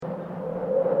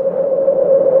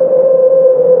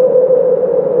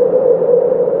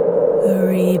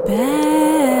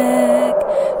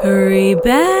Hurry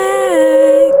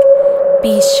back.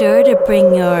 Be sure to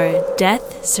bring your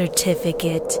death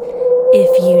certificate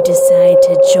if you decide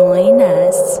to join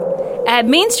us. At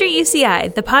Main Street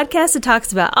UCI, the podcast that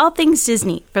talks about all things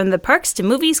Disney, from the parks to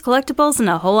movies, collectibles, and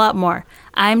a whole lot more.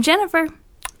 I'm Jennifer.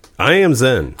 I am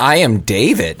Zen. I am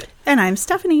David. And I'm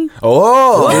Stephanie.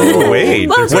 Oh, wait.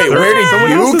 Where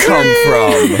did you come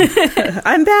from?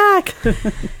 I'm back.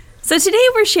 So today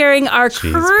we're sharing our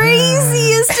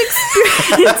craziest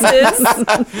experiences.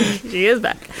 She is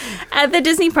back. At the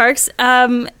Disney parks.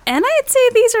 And I'd say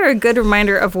these are a good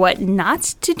reminder of what not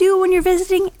to do when you're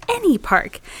visiting any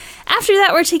park. After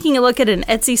that, we're taking a look at an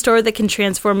Etsy store that can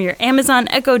transform your Amazon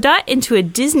Echo Dot into a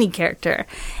Disney character.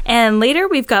 And later,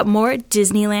 we've got more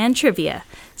Disneyland trivia.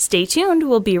 Stay tuned.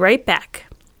 We'll be right back.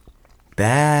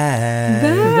 Back.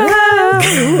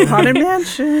 Ooh, Haunted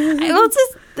Mansion. Well,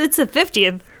 it's the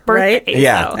 50th birthday. Right?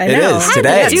 Yeah, so. I it know. is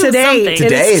today. Do Today. something.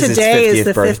 Today is its Today is 50th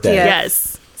the birthday. 50th.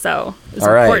 Yes. So it's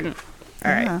All right. important.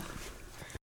 All right. Yeah.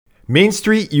 Main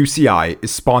Street UCI is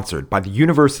sponsored by the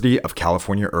University of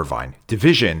California Irvine,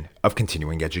 Division of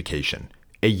Continuing Education,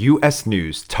 a U.S.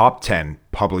 News Top 10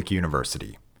 public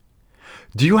university.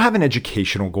 Do you have an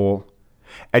educational goal?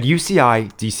 At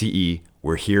UCI DCE,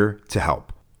 we're here to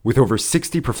help. With over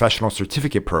 60 professional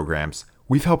certificate programs,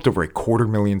 we've helped over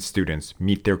 250,000 students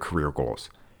meet their career goals,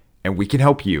 and we can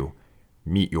help you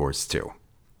meet yours too.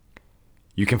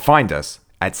 You can find us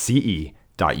at ce.uci.edu.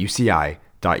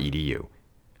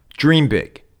 Dream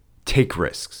big, take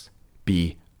risks,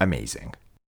 be amazing.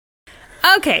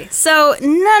 Okay, so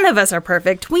none of us are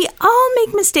perfect. We all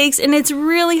make mistakes, and it's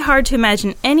really hard to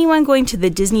imagine anyone going to the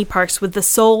Disney parks with the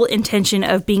sole intention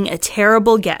of being a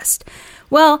terrible guest.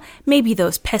 Well, maybe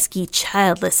those pesky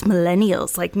childless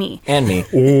millennials like me. And me.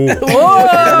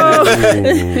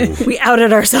 We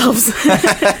outed ourselves.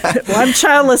 Well, I'm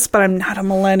childless, but I'm not a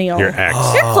millennial. Your ex.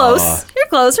 You're close. You're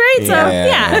close, right? So,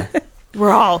 Yeah. yeah.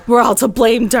 We're all to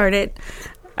blame, darn it.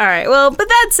 All right, well, but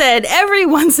that said, every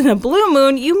once in a blue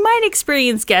moon, you might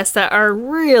experience guests that are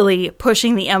really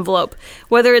pushing the envelope,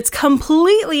 whether it's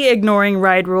completely ignoring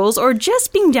ride rules or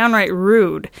just being downright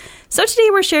rude. So today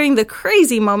we're sharing the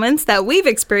crazy moments that we've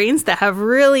experienced that have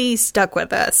really stuck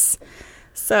with us.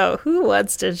 So who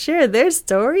wants to share their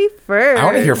story first? I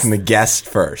want to hear from the guest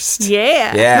first.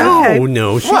 Yeah. Yeah.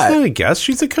 No, she's What? not a guest.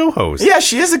 She's a co-host. Yeah,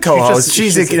 she is a co-host.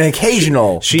 She's an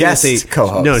occasional guest is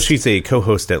co-host. No, she's a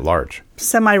co-host at large.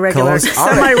 Semi-regular. Co-host? All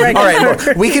right,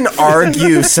 look, we can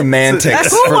argue semantics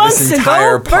for wants this to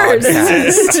entire go first?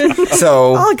 podcast.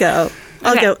 So I'll go.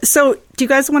 Okay. So, do you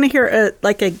guys want to hear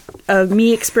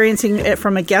me experiencing it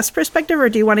from a guest perspective, or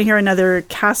do you want to hear another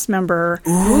cast member?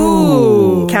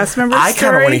 Ooh, cast member. I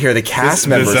kind of want to hear the cast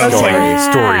member This sounds story.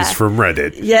 like stories from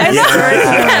Reddit. Yes.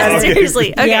 Yeah,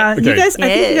 seriously. Okay. Yeah, you guys. I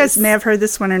think you Yes. guys may have heard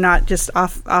this one or not, just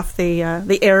off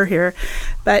the air here.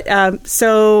 But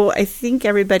so I think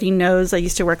everybody knows I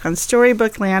used to work on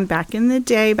Storybook Land back in the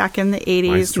day, back in the 80s,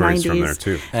 My story's 90s. from there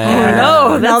too.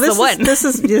 No, that's this the one. This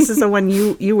is the one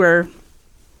you were.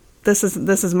 This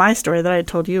is my story that I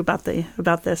told you about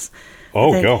this.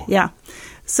 Oh, thing. go. Yeah.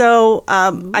 So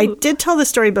I did tell the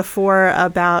story before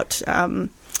about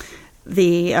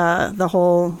the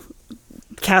whole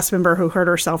cast member who hurt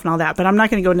herself and all that, but I'm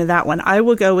not going to go into that one. I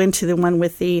will go into the one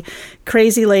with the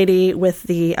crazy lady with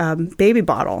the baby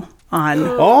bottle on.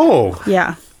 Oh.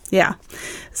 Yeah. Yeah.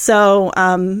 So,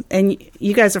 and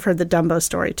you guys have heard the Dumbo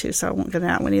story too, so I won't go into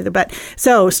that one either. But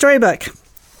so Storybook.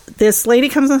 This lady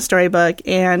comes on Storybook,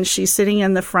 and she's sitting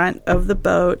in the front of the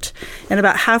boat, and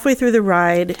about halfway through the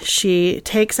ride, she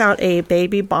takes out a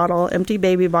baby bottle, empty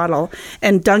baby bottle,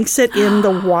 and dunks it in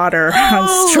the water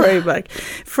on Storybook.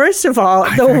 First of all,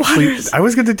 I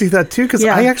was going to do that too because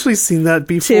Yeah. I actually seen that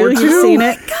before too. You've seen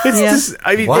it? It's Yeah. just,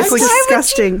 I mean, What? it's like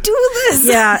disgusting. Do this.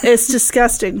 Yeah, it's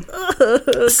disgusting.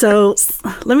 So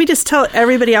let me just tell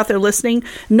everybody out there listening,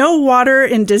 no water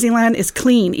in Disneyland is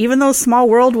clean. Even though Small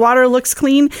World water looks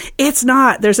clean, it's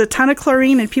not. There's a ton of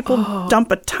chlorine and people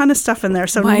dump a ton of stuff in there.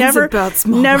 So Mine's never, about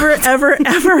Small never, World. ever,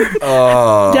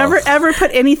 never, ever put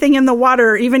anything in the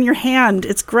water, even your hand.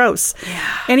 It's gross. Yeah.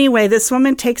 Anyway, this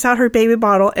woman takes out her baby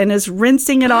bottle and is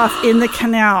rinsing it off in the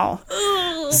canal.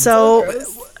 So,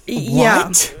 yeah.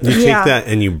 What? you take that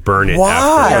and you burn it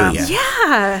Why? afterwards.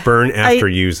 Yeah. Burn after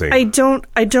using. I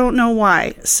don't know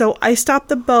why. So I stop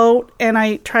the boat and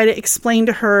I try to explain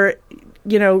to her,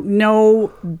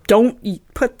 no, don't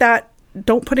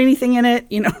put anything in it,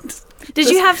 Did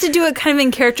you have to do it kind of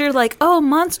in character, like, oh,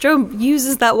 Monstro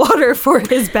uses that water for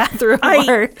his bathroom?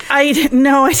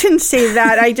 No, I didn't say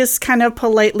that. I just kind of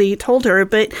politely told her,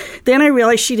 but then I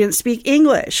realized she didn't speak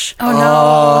English. Oh,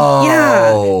 no.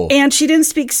 Yeah. And she didn't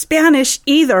speak Spanish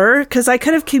either, because I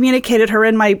could have communicated her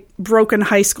in my broken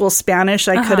high school Spanish.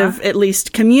 I could have at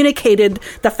least communicated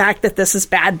the fact that this is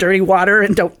bad, dirty water,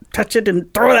 and don't touch it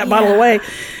and throw that bottle away.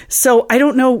 So I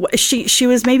don't know. She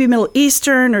was maybe Middle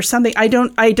Eastern or something. I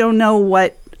don't know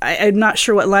what. I'm not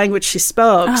sure what language she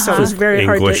spoke, so it was very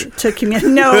English. hard to communicate.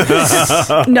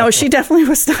 No, she definitely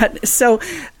was not. So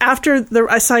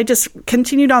so I just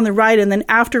continued on the ride, and then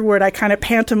afterward, I kind of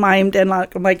pantomimed and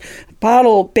I'm like,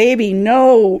 bottle, baby,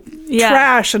 no,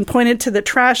 trash, and pointed to the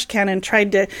trash can and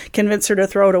tried to convince her to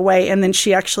throw it away, and then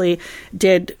she actually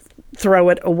did throw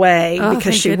it away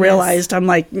because she realized I'm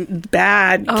like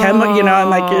bad chemical, I'm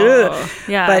like, ugh.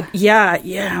 Yeah. But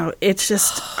yeah, it's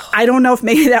just, I don't know if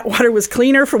maybe that water was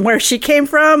cleaner from where she came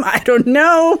from. I don't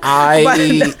know.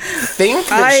 I think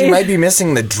that she might be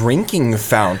missing the drinking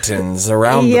fountains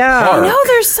around the park. No,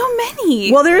 there's so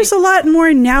many. Well, there's a lot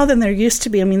more now than there used to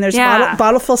be. I mean, there's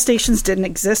bottle fill stations didn't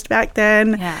exist back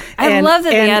then. Yeah. I love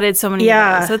that they added so many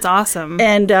of those. That's awesome.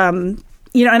 And,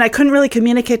 and I couldn't really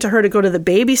communicate to her to go to the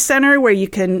baby center where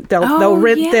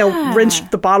they'll rinse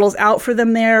the bottles out for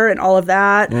them there and all of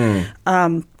that.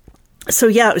 So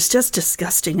it was just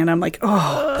disgusting, and I'm like,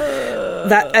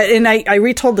 that. And I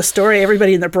retold the story.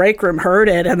 Everybody in the break room heard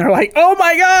it, and they're like, "Oh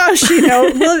my gosh!"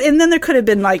 Well, and then there could have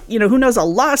been like, who knows, a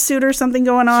lawsuit or something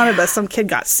going on, but some kid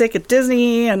got sick at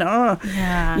Disney, and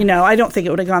I don't think it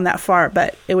would have gone that far,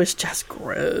 but it was just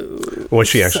gross. What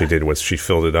she actually did was she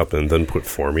filled it up and then put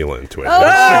formula into it. No,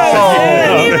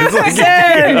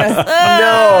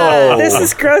 this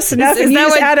is gross enough, and you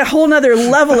just add a whole nother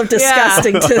level of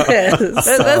disgusting to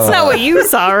this. That's not what you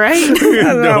saw, right?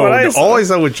 No, all I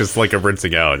saw was just like a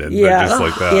rinsing out and just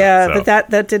like that. Yeah, so. but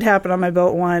that did happen on my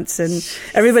boat once, and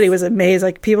everybody was amazed.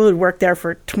 Like, people who'd worked there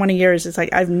for 20 years, it's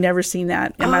like, I've never seen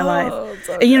that in my life.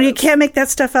 So and, you can't make that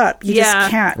stuff up. You just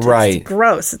can't. Right. It's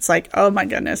gross. It's like, oh my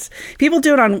goodness. People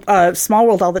do it on Small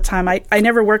World all the time. I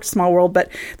never worked Small World,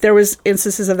 but there was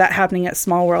instances of that happening at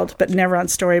Small World, but never on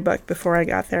Storybook before I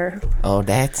got there. Oh,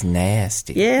 that's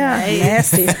nasty. Yeah,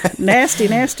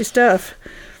 nasty stuff.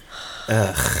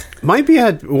 Ugh. My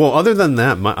bad. Well, other than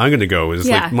that, I'm going to go.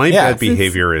 My bad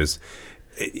behavior is,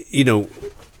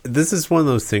 this is one of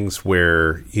those things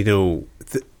where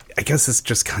I guess it's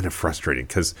just kind of frustrating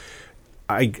because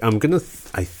I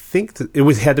think that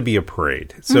it had to be a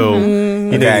parade. So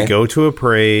you go to a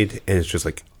parade and it's just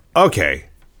like, okay,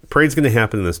 parade's going to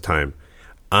happen this time.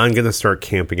 I'm going to start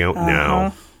camping out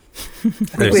now.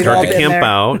 And I start to camp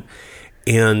out,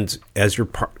 and as you're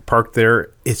parked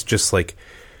there, it's just like.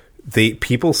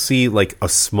 People see like a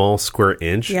small square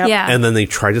inch, and then they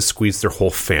try to squeeze their whole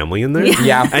family in there.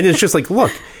 Yeah. And it's just like,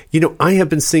 look, I have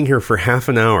been sitting here for half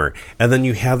an hour, and then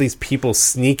you have these people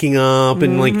sneaking up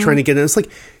and like trying to get in. It's like,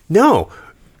 no,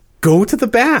 go to the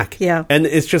back. Yeah. And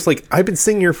it's just like, I've been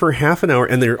sitting here for half an hour,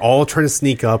 and they're all trying to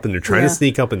sneak up, and they're trying to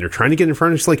sneak up, and they're trying to get in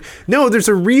front. It's like, no, there's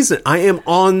a reason. I am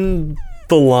on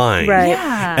the line. Right.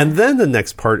 Yeah. And then the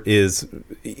next part is...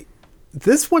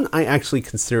 This one I actually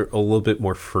consider a little bit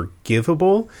more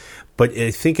forgivable, but I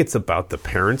think it's about the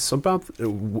parents. About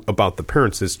the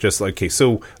parents is just like, okay,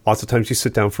 so lots of times you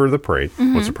sit down for the parade.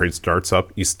 Once the parade starts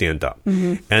up, you stand up,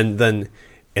 and then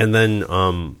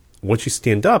once you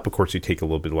stand up, of course, you take a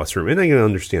little bit less room, and I can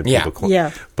understand people.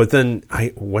 But then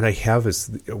what I have is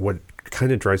what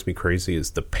kind of drives me crazy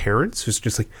is the parents who's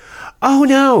just like, oh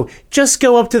no, just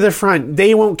go up to the front,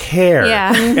 they won't care.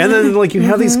 And then like you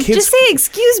have these kids just say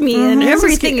excuse me and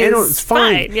everything is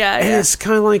fine. And it's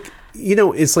kind of like,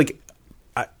 it's like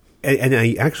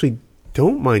I actually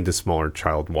don't mind a smaller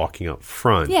child walking up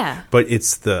front. But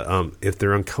it's the if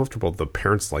they're uncomfortable, the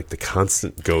parents like the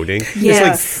constant goading.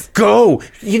 It's like, go.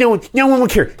 No one will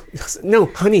care. No,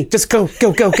 honey, just go.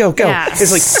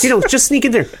 It's like, just sneak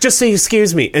in there. Just say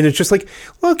excuse me. And it's just like,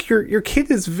 look, your kid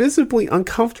is visibly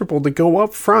uncomfortable to go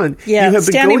up front. Yeah, you have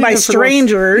been standing by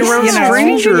strangers. Around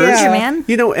strangers. Man.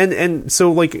 And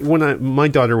so like when my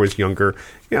daughter was younger,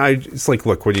 it's like,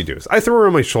 look, what do you do? I throw her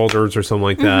on my shoulders or something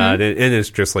like that, and it's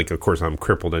just like, of course, I'm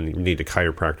crippled and need a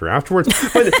chiropractor afterwards.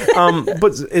 But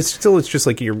it's just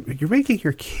like you're making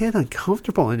your kid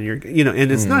uncomfortable, and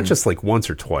and it's not just like once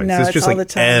or twice. No, it's just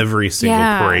like every single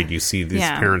parade you see these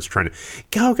parents trying to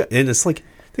go, and it's like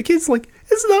the kid's like,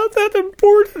 it's not that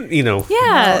important, you know.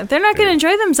 Yeah, they're not going to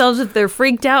enjoy themselves if they're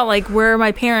freaked out. Like, where are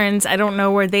my parents? I don't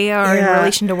know where they are in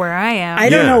relation to where I am. I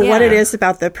don't Yeah. know what it is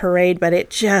about the parade, but it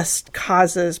just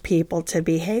causes people to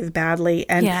behave badly.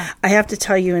 And I have to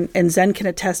tell you, and Zen can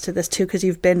attest to this too, because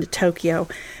you've been to Tokyo.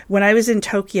 When I was in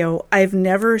Tokyo, I've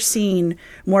never seen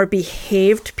more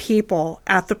behaved people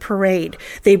at the parade.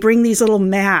 They bring these little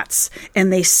mats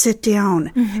and they sit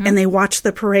down and they watch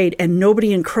the parade, and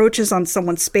nobody encroaches on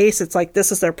someone's space. It's like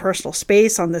this is their personal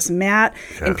space on this mat,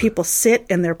 and people sit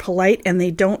and they're polite, and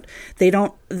they don't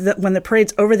when the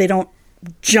parade's over, they don't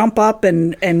jump up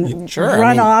and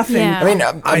run off.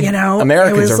 And, you know,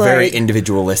 Americans are very like,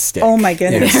 individualistic. Oh my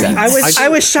goodness! I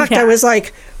was shocked. I was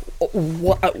like,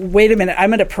 wait a minute,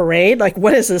 I'm at a parade? Like,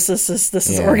 what is this? This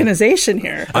is organization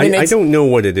here. I don't know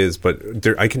what it is, but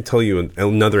I can tell you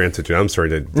another answer to it. I'm sorry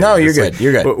to... No, you're good.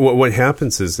 You're good. But what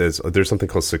happens is there's something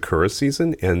called Sakura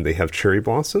season, and they have cherry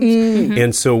blossoms.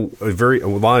 And so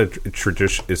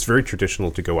it's very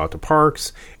traditional to go out to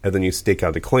parks, and then you stake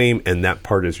out a claim, and that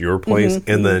part is your place,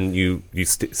 and then you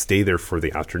stay there for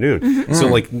the afternoon. So,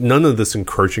 like, none of this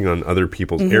encroaching on other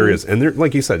people's areas. And there,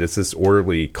 like you said, it's this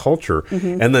orderly culture.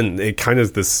 And then it kind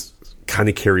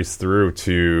of carries through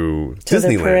to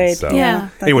Disneyland. So. Yeah.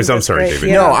 Anyways, I'm sorry,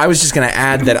 David. No, I was just going to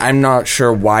add that I'm not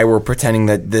sure why we're pretending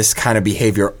that this kind of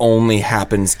behavior only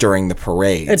happens during the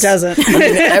parades. It doesn't. I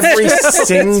mean, every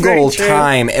single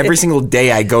time, every single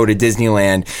day I go to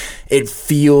Disneyland, it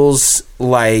feels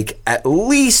like at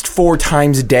least 4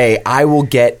 times a day I will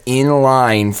get in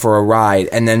line for a ride,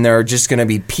 and then there are just going to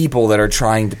be people that are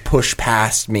trying to push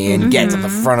past me and get to the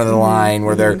front of the line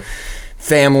where their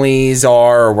families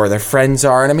are or where their friends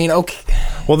are. And I mean, okay.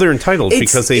 Well, they're entitled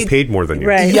because they paid more than you.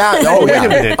 Right. Yeah. Oh, Wait yeah. a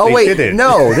minute, Oh, they wait. didn't.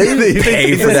 No, they didn't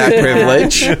pay for that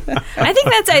privilege. I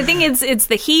think it's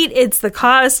the heat, it's the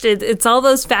cost, it's all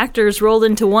those factors rolled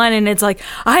into one, and it's like,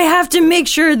 I have to make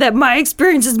sure that my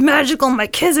experience is magical, my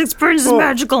kids' experience is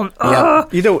magical. Yeah.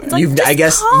 You know, like, I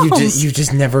guess calm. you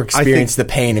just never experienced the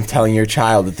pain of telling your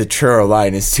child that the churro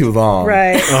line is too long.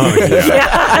 Right. oh,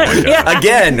 yeah.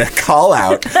 Again, call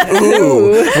out.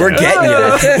 Ooh, we're getting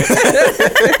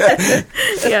you.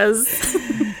 Yes.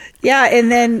 Yeah,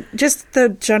 and then just the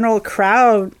general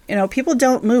crowd, you know, people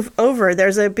don't move over.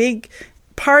 There's a big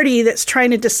party that's trying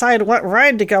to decide what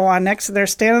ride to go on next, and they're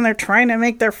standing there trying to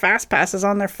make their fast passes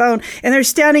on their phone, and they're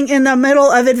standing in the middle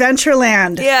of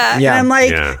Adventureland. Yeah. And I'm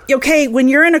like, okay, when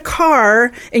you're in a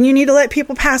car and you need to let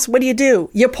people pass, what do?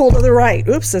 You pull to the right.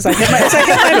 Oops, as I hit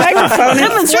my microphone.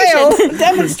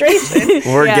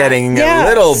 Demonstration. We're getting a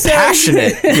little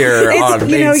passionate here on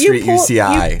Main Street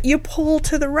UCI. You pull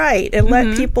to the right and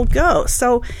let people go.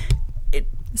 So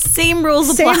Same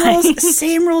rules apply.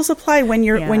 Same rules apply when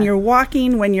you're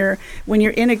walking, when you're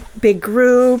in a big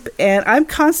group. And I'm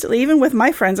constantly, even with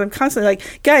my friends, I'm constantly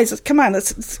like, guys, come on,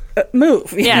 let's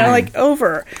move. You know, like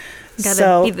over.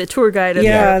 Gotta be the tour guide of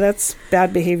there. That's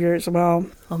bad behavior as well.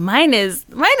 Well, mine is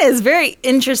very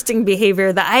interesting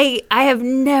behavior that I have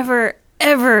never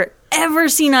ever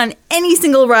seen on any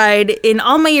single ride in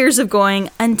all my years of going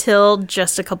until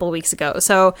just a couple weeks ago.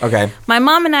 So my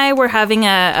mom and I were having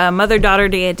a mother-daughter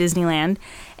day at Disneyland,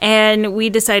 and we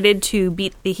decided to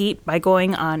beat the heat by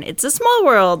going on It's a Small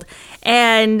World.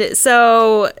 And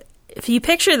so if you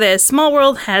picture this, Small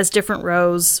World has different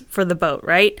rows for the boat,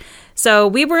 right? So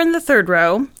we were in the 3rd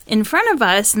row. In front of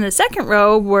us in the 2nd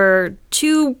row were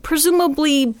 2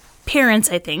 presumably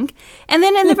parents, I think. And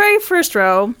then in the very first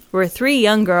row were 3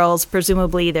 young girls,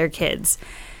 presumably their kids.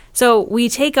 So we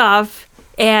take off,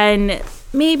 and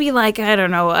maybe like, I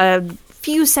don't know, a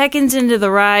few seconds into the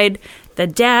ride, the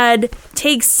dad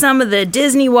takes some of the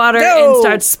Disney water and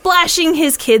starts splashing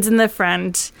his kids in the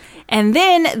front. And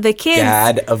then the kids...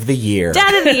 Dad of the year.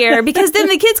 Because then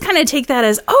the kids kind of take that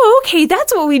as, oh, okay,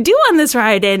 that's what we do on this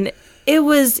ride. And it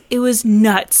was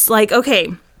nuts. Like,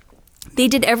 okay, they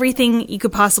did everything you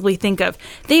could possibly think of.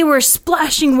 They were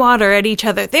splashing water at each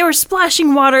other. They were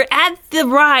splashing water at the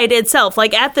ride itself,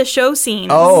 like at the show scene.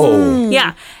 Oh.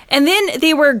 Yeah. And then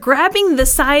they were grabbing the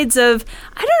sides of,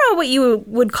 I don't know what you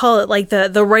would call it, like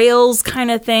the rails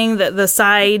kind of thing, the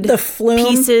side the flume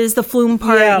pieces, the flume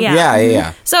part.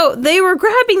 Yeah. So they were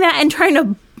grabbing that and trying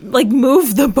to like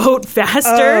move the boat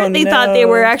faster. They thought they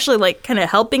were actually like kind of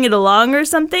helping it along or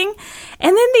something.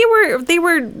 And then they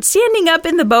were standing up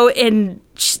in the boat and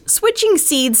switching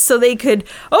seats so they could,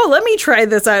 let me try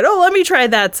this side. Let me try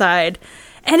that side.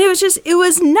 And it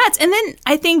was nuts. And then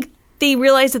I think they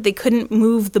realized that they couldn't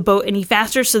move the boat any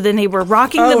faster, so then they were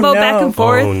rocking the boat back and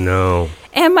forth. Oh, no.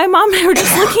 And my mom and I were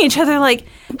just looking at each other like,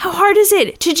 how hard is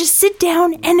it to just sit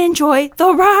down and enjoy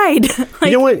the ride?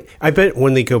 You know what? I bet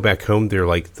when they go back home, they're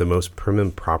like the most prim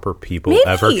and proper people Maybe.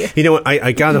 ever. You know what?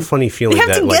 I got a funny feeling They have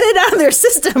that to like, get it out of their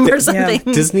system or something.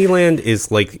 Disneyland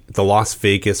is like the Las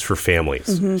Vegas for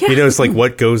families. Yeah. You know, it's like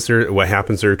what goes there, what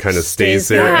happens there, kind of stays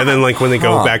there, there. and then like when they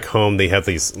go back home, they have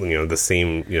these, the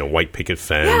same, white picket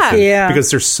fence. Yeah. and- Yeah.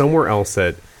 Because there's somewhere else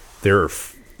that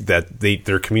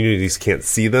their communities can't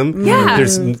see them. Yeah.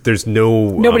 There's no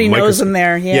Nobody knows them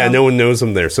there, yeah. no one knows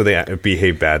them there, so they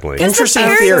behave badly. Interesting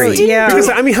the theory. parents didn't Yeah. do Because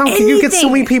I mean, how can you get so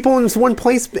anything. many people in this one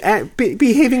place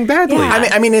behaving badly? Yeah.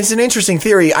 I mean, it's an interesting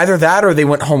theory. Either that, or they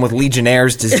went home with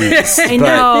Legionnaire's disease. I But,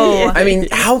 know. I mean,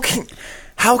 how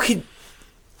could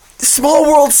Small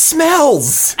World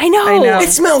smells? I know. I know. It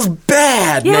smells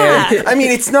bad, Yeah. man. I mean,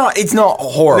 it's not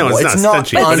horrible. No, it's not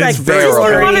stency, but it's very unbearable.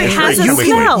 slurry. Water has a you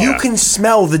smell. Can, you can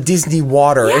smell the Disney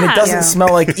water, and it Yeah. doesn't Yeah.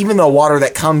 smell like even the water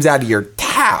that comes out of your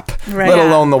tap, Right. let Yeah.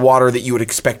 alone the water that you would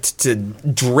expect to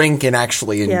drink and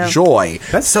actually Yeah. enjoy.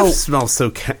 That stuff smells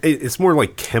so. It's more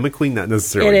like chemically, not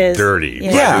necessarily It is. dirty. Yeah.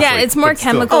 but Yeah. Yeah, like- it's more but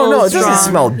still. chemical. Oh no, it doesn't strong.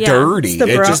 smell Yeah. dirty. the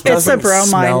It bro- just it's the doesn't bromine.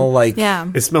 smell like Yeah.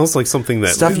 It smells like something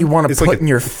that stuff you want to it's put like a- in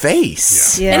your face.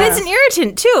 Yeah. And it's an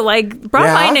irritant too, like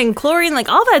bromine Yeah. and chlorine, like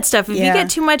all that stuff. If you Yeah. get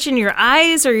too much in your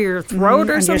eyes or your throat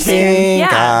or on your something, skin.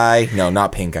 Pink yeah. eye. No,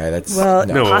 not pink eye. That's Well,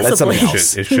 no, No, that's something Possibly.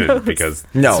 else. It shouldn't because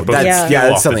No, it's supposed that's to yeah, kill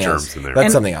that's off the something germs else. in there.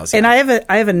 That's something else. And I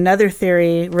have another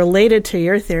theory related to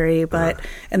your theory, but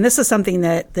and this is something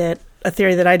that a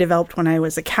theory that I developed when I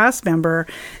was a cast member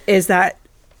is that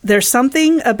there's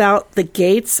something about the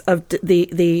gates of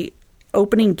the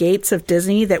opening gates of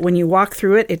Disney that when you walk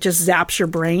through it, it just zaps your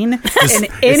brain. And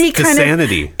it's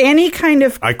Dissanity. any kind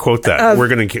of I quote that. We're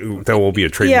gonna that will be a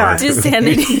trademark.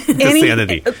 Dissanity.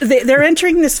 Dissanity. They're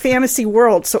entering this fantasy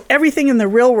world, so everything in the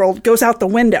real world goes out the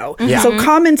window. Yeah. So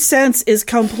common sense is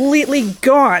completely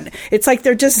gone. It's like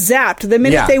they're just zapped. The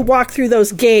minute Yeah. they walk through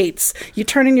those gates, you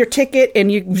turn in your ticket and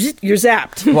you're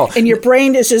zapped, Well, and your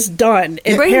brain is just done.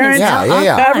 And brain is parents, done.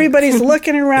 Yeah. everybody's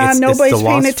looking around, It's nobody's the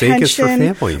paying Las Vegas for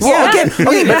attention. families. Well,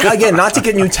 again, not to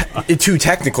get too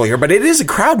technical here, but it is a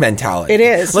crowd mentality. It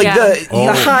is. like Yeah.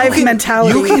 The hive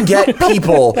mentality. You can get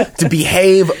people to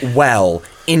behave well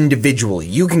individually.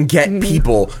 You can get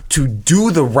people to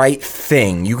do the right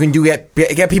thing. You can get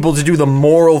people to do the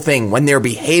moral thing when they're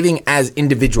behaving as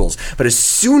individuals. But as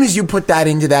soon as you put that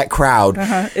into that crowd,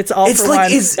 It's all it's for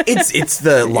like one. it's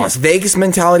the Las Vegas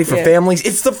mentality for Yeah. families.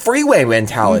 It's the freeway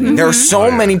mentality. There are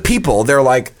so many people. They're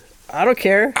like, I don't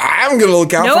care. I'm going to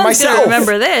look out No for one's gonna myself.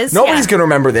 remember this. Nobody's Yeah. going to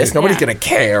remember this. Nobody's Yeah. going to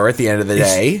care at the end of the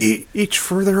day. Each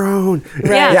for their own. Yeah,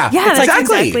 Yeah. yeah, It's that's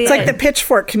exactly- exactly. It's like it. the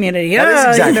pitchfork community. That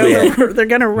is exactly they're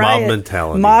going to riot.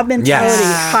 mentality. Mob mentality.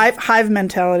 Yes. Hive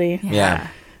mentality. Yeah.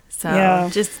 So Yeah.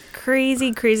 just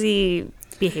crazy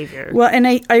behavior. Well, and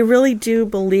I really do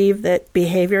believe that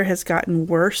behavior has gotten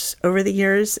worse over the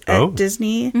years at Oh.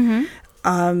 Disney,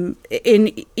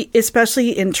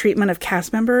 especially in treatment of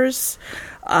cast members.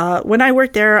 When I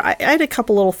worked there, I had a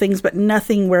couple little things, but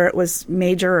nothing where it was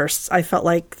major or I felt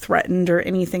like threatened or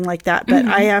anything like that. But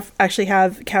I actually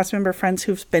have cast member friends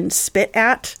who've been spit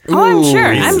at. Oh, I'm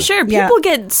sure. Ooh. I'm sure. Yeah. People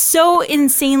get so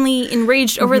insanely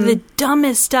enraged over the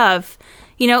dumbest stuff.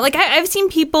 You know, like I've seen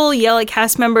people yell at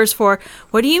cast members for,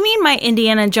 "What do you mean my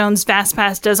Indiana Jones Fast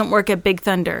Pass doesn't work at Big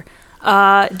Thunder?"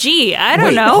 Gee, I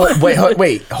don't know.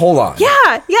 Wait, hold on.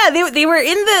 Yeah, they were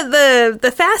in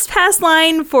the Fast Pass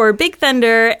line for Big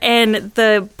Thunder, and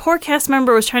the poor cast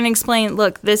member was trying to explain,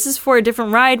 look, this is for a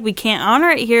different ride. We can't honor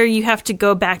it here. You have to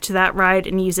go back to that ride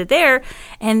and use it there.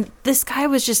 And this guy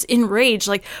was just enraged,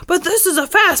 like, but this is a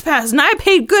Fast Pass, and I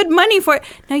paid good money for it.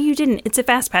 No, you didn't. It's a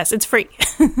Fast Pass. It's free.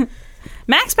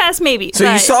 Max Pass, maybe. So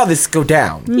you but- saw this go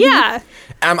down. Yeah.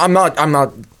 I'm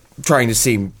not trying to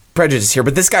seem prejudice here,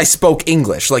 but this guy spoke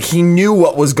English. Like he knew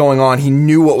what was going on. He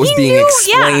knew what was He being knew-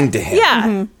 explained to him.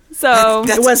 Yeah. So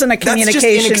It wasn't a that's just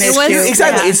communication issue.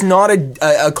 Exactly. Yeah. It's not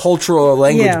a cultural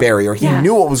language Yeah. barrier. He Yeah.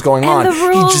 knew what was going And on. the He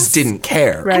rules- just didn't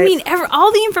care. Right. I mean,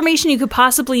 all the information you could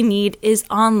possibly need is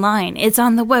online. It's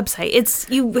on the website.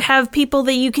 You have people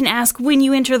that you can ask when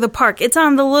you enter the park. It's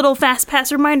on the little Fast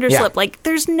Pass reminder Yeah. slip. Like,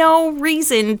 there's no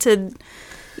reason to.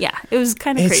 Yeah, it was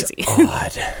kind of It's crazy.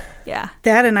 odd. Yeah.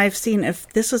 That, and I've seen, if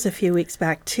this was a few weeks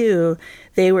back too,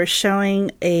 they were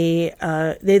showing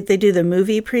they do the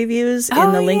movie previews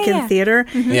in the Lincoln Theater,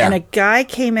 Yeah. and a guy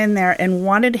came in there and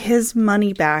wanted his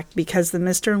money back because the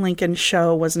Mr. Lincoln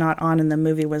show was not on and the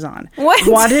movie was on. What?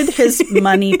 Wanted his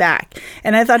money back.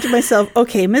 And I thought to myself,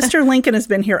 okay, Mr. Lincoln has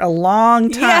been here a long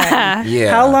time.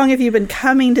 Yeah. How long have you been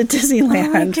coming to Disneyland?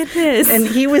 Oh, my goodness. And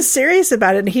he was serious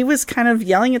about it. And he was kind of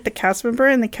yelling at the cast member,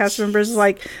 and the cast member's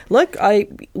like, look,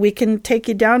 we can take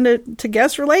you down to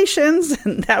guest relations.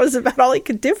 And that was about all he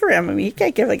could do for him. I mean, he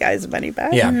can't give the guy his money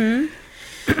back. Yeah.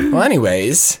 Well,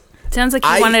 anyways, Sounds like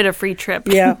you wanted a free trip.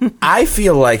 Yeah. I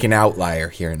feel like an outlier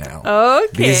here now. Okay.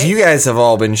 Because you guys have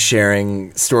all been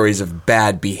sharing stories of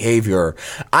bad behavior.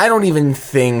 I don't even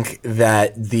think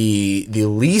that the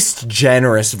least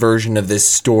generous version of this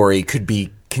story could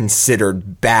be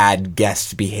considered bad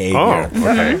guest behavior. Oh,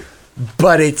 okay.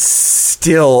 But it's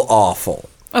still awful.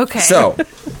 Okay. So,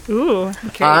 Ooh.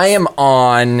 Okay. I am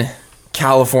on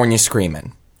California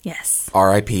Screamin'. Yes.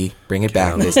 R.I.P. Bring it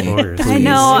back, Disney. California. I please.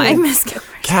 know. I miss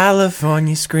California.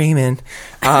 California Screamin'.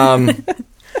 And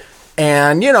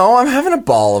I'm having a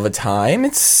ball of a time.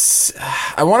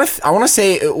 I want to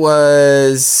say it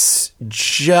was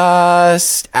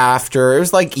just after, it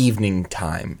was like evening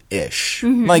time ish,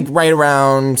 like right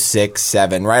around 6,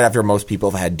 7, right after most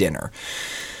people have had dinner.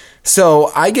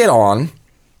 So I get on,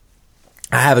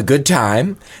 I have a good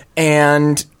time,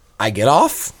 and I get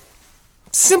off.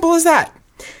 Simple as that.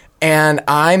 And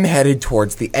I'm headed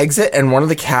towards the exit, and one of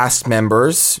the cast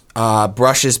members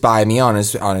brushes by me on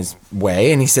his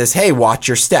way, and he says, "Hey, watch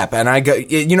your step." And I go,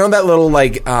 that little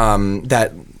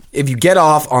that if you get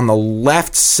off on the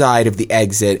left side of the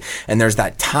exit, and there's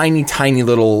that tiny, tiny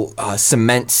little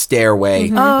cement stairway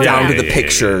down to the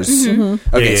pictures.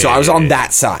 Okay, so I was on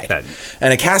that side,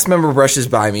 and a cast member brushes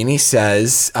by me, and he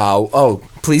says, "Oh,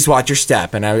 please watch your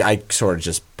step." And I sort of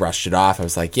just brushed it off. I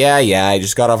was like, yeah, I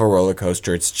just got off a roller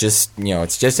coaster. It's just,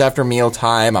 it's just after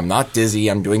mealtime. I'm not dizzy.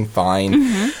 I'm doing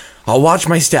fine. I'll watch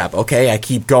my step. Okay, I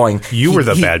keep going. You were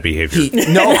the bad behavior.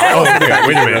 No. Oh, okay,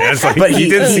 wait a minute. It's like, But he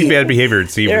didn't see he- bad behavior.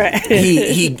 It's evil.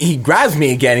 he grabs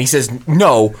me again. He says,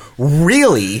 "No,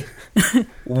 really,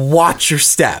 watch your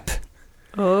step."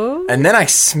 Oh. And then I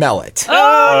smell it.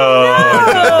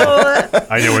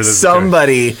 I know where this is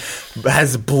Somebody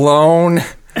has blown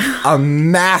a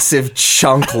massive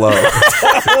chunk load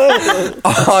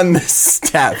on the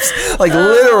steps. Like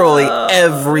literally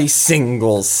every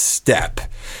single step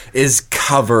is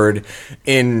covered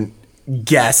in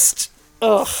guest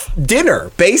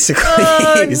dinner, basically.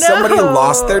 Somebody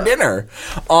lost their dinner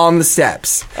on the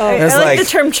steps. I And it's like the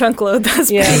term chunk load. That's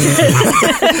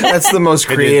that's the most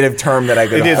creative term that I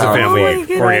could It is a found.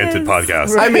 family-oriented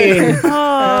podcast. I mean,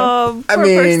 Oh, I poor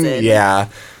mean, person. yeah.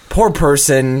 Poor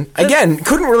person. Again,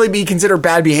 couldn't really be considered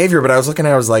bad behavior, but I was looking at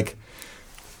it, I was like,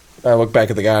 I look back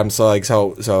at the guy, I'm so like,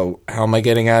 so how am I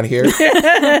getting out of here?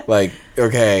 Like,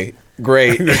 okay,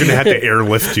 great. They're going to have to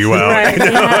airlift you out.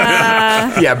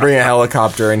 Yeah, bring a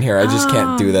helicopter in here. I just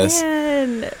can't do this.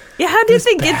 Man. Yeah, how did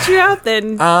they get you out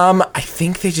then? I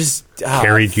think they just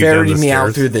Carried you down ferried the me out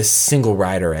stairs? through this single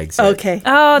rider exit. Okay.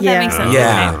 Oh, that makes sense.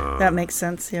 Yeah. Okay. That makes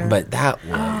sense, yeah. But that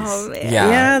was, man.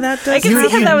 yeah, that does. I can see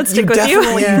how that would stick with you.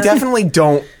 You definitely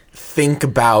don't think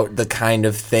about the kind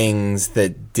of things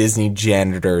that Disney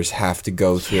janitors have to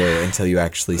go through until you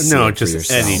actually see No, it for just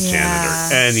yourself. any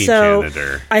janitor. Any So,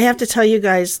 janitor. I have to tell you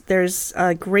guys, there's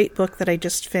a great book that I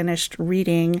just finished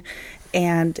reading,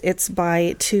 and it's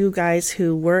by two guys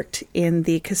who worked in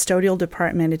the custodial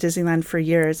department at Disneyland for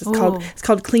years. It's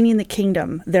called Cleaning the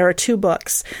Kingdom. There are two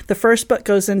books. The first book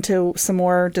goes into some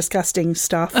more disgusting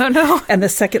stuff. Oh, no. And the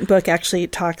second book actually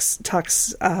talks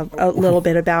a little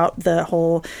bit about the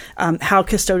whole how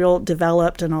custodial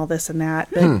developed and all this and that.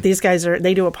 But these guys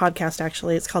they do a podcast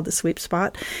actually. It's called The Sweep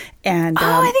Spot. And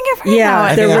I think I've heard yeah, that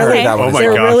one. I they're think I heard really that one. Oh my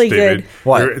they're gosh, really David. good.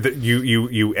 What?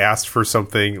 You asked for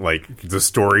something like the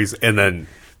stories, and then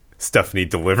Stephanie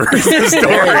delivers the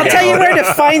story. I'll tell you where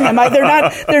to find them.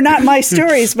 They're not my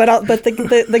stories, but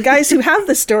the guys who have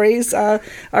the stories are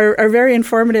very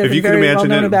informative If you and can very well imagine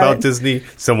known it about about it. Disney,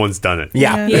 someone's done it.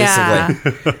 Yeah, Yeah.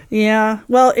 basically. Yeah.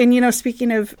 Well, and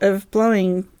speaking of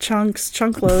blowing chunk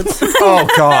loads. Oh,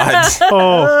 God.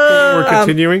 Oh, we're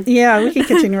continuing? Yeah, we can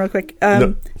continue real quick.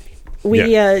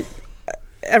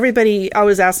 Everybody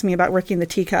always asks me about working the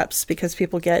teacups because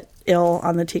people get ill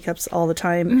on the teacups all the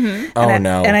time. Oh,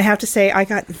 no. And I have to say, I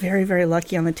got very, very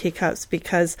lucky on the teacups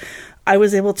because I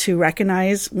was able to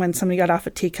recognize when somebody got off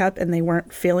a teacup and they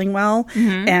weren't feeling well.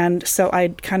 And so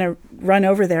I'd kind of run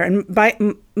over there. And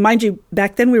mind you,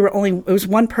 back then it was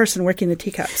one person working the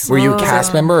teacups. Were you a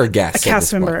cast member or guest? A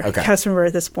cast member. Okay. Cast member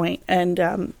at this point.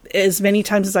 And as many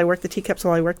times as I worked the teacups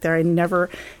while I worked there, I never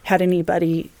had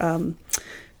anybody.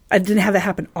 I didn't have that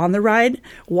happen on the ride.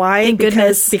 Why? Thank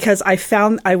goodness. Because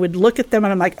I would look at them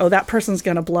and I'm like, oh, that person's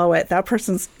going to blow it. That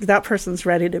person's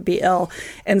ready to be ill.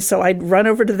 And so I'd run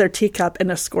over to their teacup and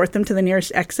escort them to the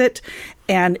nearest exit.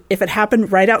 And if it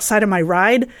happened right outside of my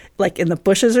ride, like in the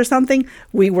bushes or something,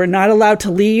 we were not allowed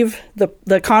to leave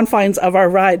the confines of our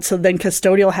ride. So then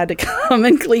custodial had to come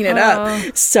and clean it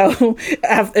up. So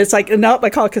it's like, nope, I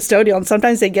call it custodial. And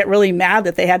sometimes they get really mad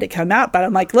that they had to come out. But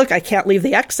I'm like, look, I can't leave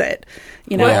the exit.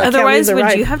 You know, I can't otherwise, leave the would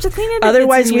ride. you have to clean it?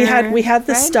 Otherwise, we had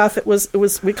this stuff. It was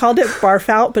we called it barf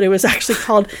out, but it was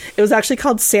actually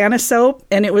called Santa soap,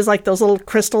 and it was like those little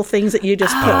crystal things that you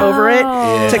just put over it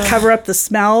to cover up the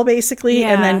smell, basically.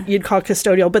 And then you'd call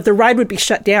custodial, but the ride would be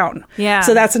shut down. Yeah.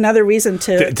 So that's another reason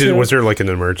to. Was there like an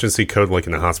emergency code, like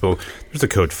in the hospital? There's a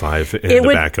code 5 in the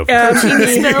back of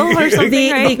spill or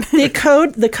something, right? the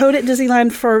code at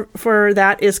Disneyland for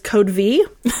that is code V.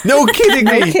 No kidding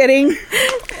me. No kidding.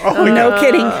 No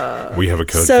kidding. We have a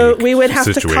code. So V we would have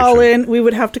situation. to call in. We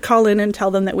would have to call in and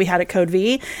tell them that we had a code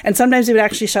V. And sometimes they would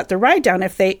actually shut the ride down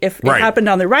if it happened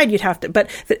on the ride. You'd have to. But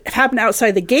if it happened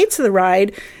outside the gates of the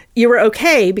ride, you were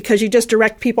okay because you just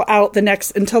direct people out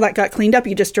until that got cleaned up.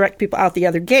 You just direct people out the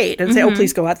other gate and say, "Oh,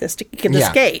 please go out this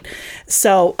gate."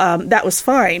 So that was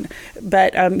fine.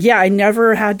 But I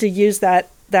never had to use that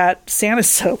Santa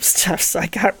soap stuff, so I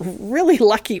got really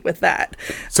lucky with that.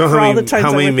 So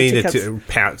how many made it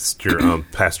past your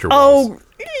walls?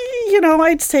 Oh,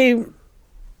 I'd say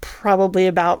probably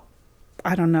about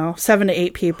 7 to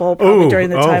 8 people during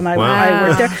the time I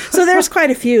worked there. So there's quite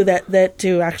a few that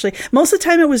do actually. Most of the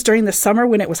time it was during the summer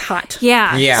when it was hot.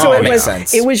 Yeah. So that makes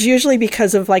sense. It was usually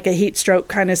because of like a heat stroke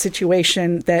kind of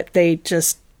situation that they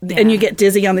just. Yeah. And you get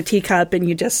dizzy on the teacup, and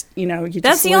you just.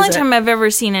 That's the only time I've ever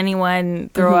seen anyone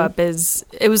throw up.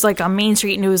 It was like on Main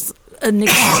Street, and it was an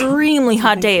extremely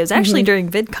hot day. It was actually during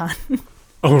VidCon.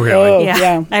 Oh, really?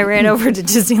 Yeah. I ran over to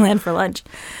Disneyland for lunch.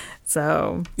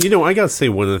 So I gotta say,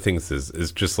 one of the things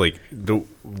is just like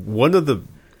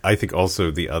I think also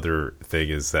the other thing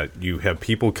is that you have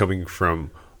people coming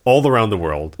from all around the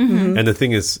world, and the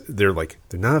thing is, they're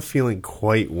not feeling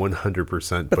quite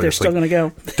 100%, but they're still going to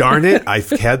go. Darn it!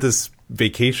 I've had this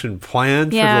vacation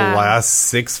planned for the last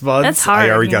 6 months. That's hard.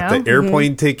 I already got the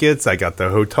airplane tickets. I got the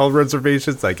hotel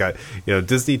reservations. I got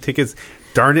Disney tickets.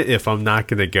 Darn it! If I'm not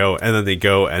going to go, and then they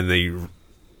go and they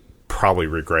probably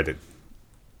regret it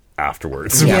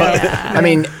afterwards. Yeah. I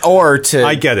mean,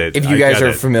 I get it. If you guys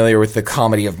are familiar with the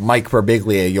comedy of Mike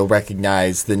Birbiglia, you'll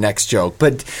recognize the next joke.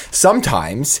 But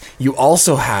sometimes you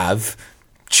also have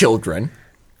children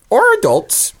or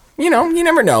adults, you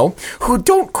never know, who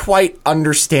don't quite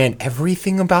understand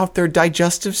everything about their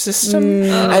digestive system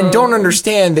and don't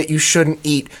understand that you shouldn't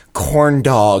eat corn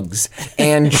dogs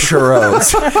and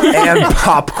churros and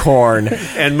popcorn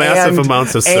and massive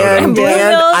amounts of soda and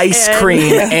ice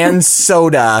cream and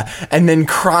soda, and then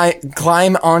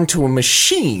climb onto a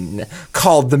machine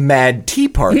called the Mad Tea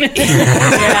Party.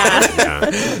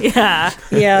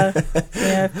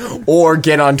 Or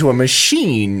get onto a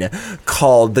machine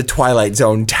called the Twilight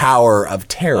Zone Tower of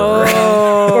Terror.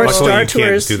 Or Star you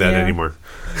Tours. Can't do that anymore.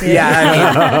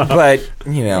 But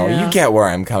you get where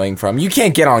I'm coming from. You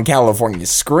can't get on California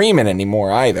Screaming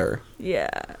anymore either.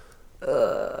 Yeah.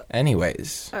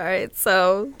 Anyways. All right.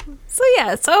 So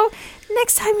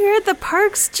next time you're at the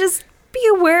parks, just be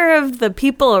aware of the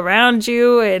people around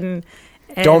you and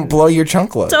don't blow your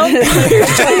chunk load. Don't blow your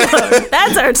chunk load.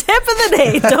 That's our tip of the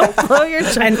day. Don't blow your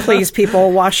chunk load. And please,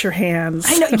 people, wash your hands.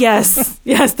 I know. Yes.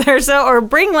 Or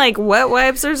bring wet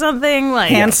wipes or something.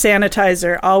 Hand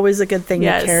sanitizer, always a good thing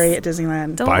to carry at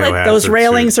Disneyland. Don't let those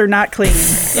railings are not clean.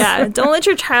 Yeah. Don't let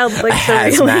your child lick the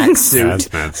hazmat railings.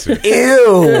 Hazmat suit.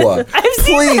 Ew. I've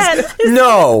seen that.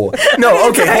 No.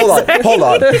 Okay. Hold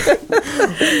on.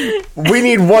 We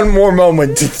need one more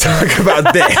moment to talk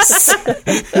about this.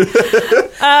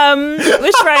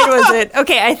 Which ride was it?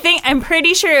 Okay, I'm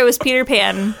pretty sure it was Peter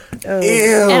Pan. Ew.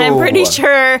 And I'm pretty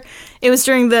sure it was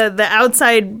during the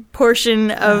outside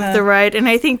portion of the ride. And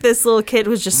I think this little kid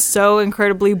was just so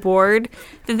incredibly bored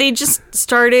that they just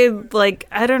started,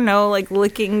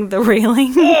 licking the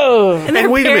railing. And their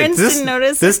parents didn't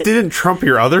notice. This didn't trump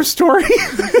your other story?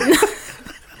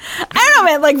 I don't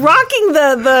know, man. Rocking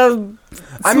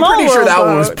I'm Small pretty sure that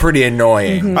one was rowboat. pretty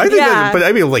annoying. I think Yeah. that, but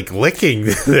I mean, like licking.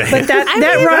 But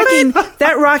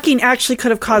that rocking actually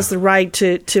could have caused the ride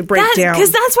to break down.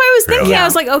 Because that's what I was thinking. Yeah. I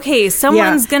was like, okay,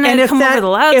 someone's And gonna if come over the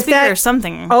loudspeaker or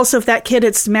something. Also, if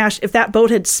that boat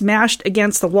had smashed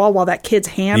against the wall while that kid's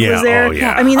hand Yeah, was there, oh,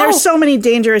 yeah. I mean, there's Oh, so many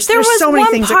there's so many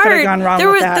things that could have gone wrong there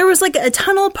with was, that. There was like a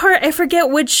tunnel part. I forget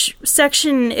which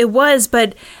section it was,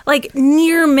 but like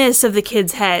near miss of the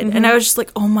kid's head, and I was just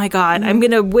like, oh my god, I'm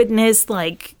gonna witness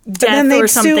like death or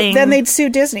something. Then they'd sue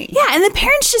Disney. Yeah, and the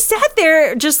parents just sat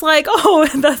there just like, oh,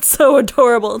 that's so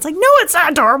adorable. It's like, no, it's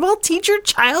not adorable. Teach your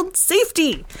child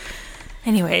safety.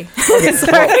 Anyway,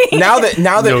 sorry. Now that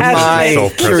No my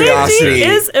self-preservation. curiosity Safety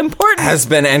is important. has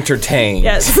been entertained.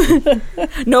 Yes.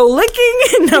 No licking,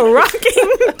 no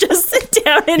rocking. Just sit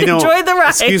down and enjoy the ride.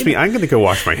 Excuse me, I'm going to go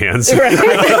wash my hands.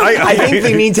 I think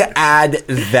they need to add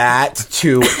that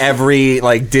to every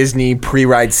like Disney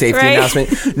pre-ride safety Right?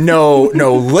 announcement. No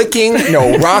licking,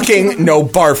 no rocking, no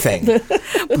barfing.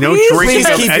 No Please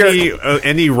drinking keep of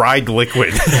any ride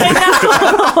liquid.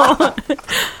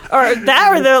 Or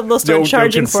that, or they'll start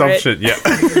charging for it. consumption. Yeah,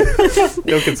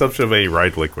 no consumption of any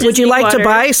ride liquid. Would you like to water.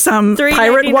 buy some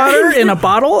pirate $3.99. water in a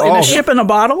bottle, in a ship in a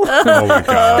bottle? Oh my god!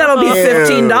 That'll be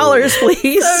 $15,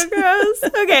 please. So gross.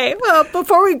 Okay, well,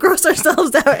 before we gross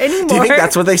ourselves out anymore. Do you think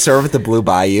that's what they serve at the Blue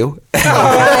Bayou?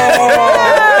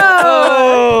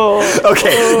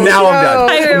 Okay, now I'm done.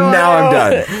 Now I'm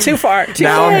done. Too far.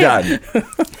 Now I'm done.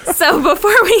 So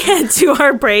before we head to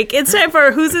our break, it's time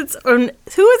for Who's It's and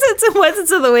What's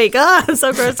It's of the Week. Ah, I'm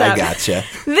so grossed out. I gotcha.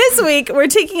 This week, we're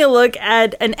taking a look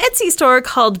at an Etsy store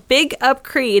called Big Up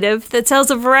Creative that sells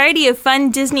a variety of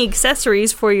fun Disney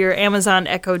accessories for your Amazon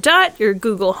Echo Dot, your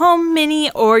Google Home Mini,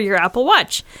 or your Apple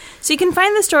Watch. So you can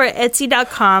find the store at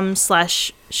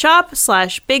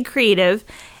etsy.com/shop/bigcreative.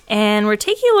 And we're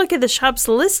taking a look at the shop's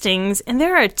listings, and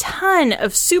there are a ton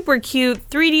of super cute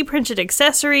 3D printed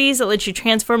accessories that let you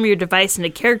transform your device into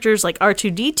characters like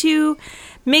R2-D2,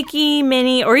 Mickey,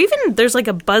 Minnie, or even there's like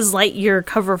a Buzz Lightyear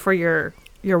cover for your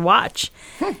watch.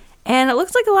 And it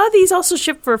looks like a lot of these also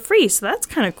ship for free, so that's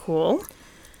kind of cool.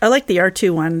 I like the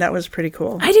R2 one. That was pretty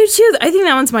cool. I do too. I think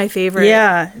that one's my favorite.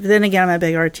 Yeah. Then again, I'm a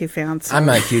big R2 fan. So. I'm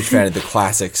a huge fan of the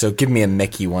classic, so give me a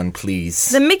Mickey one,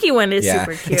 please. The Mickey one is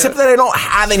super cute. Except that I don't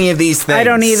have any of these things. I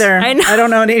don't either. I know. I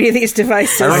don't own any of these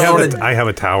devices. I have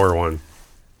a tower one.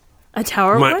 A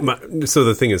tower one? So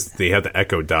the thing is, they have the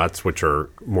Echo Dots, which are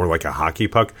more like a hockey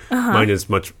puck. Mine is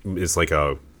like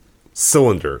a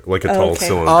cylinder, like a tall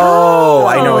cylinder. Oh,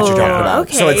 I know what you're talking about.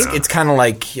 okay. So it's kind of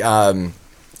like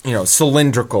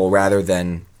cylindrical rather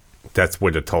than. That's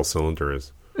what a tall cylinder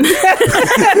is.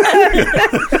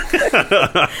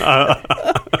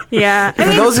 Yeah. For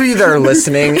those of you that are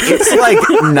listening, it's like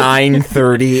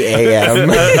 9:30 a.m.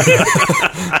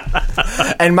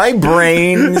 and my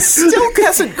brain still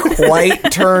hasn't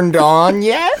quite turned on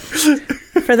yet.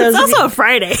 For those It's of you, also a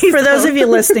Friday. for those of you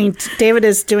listening, David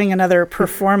is doing another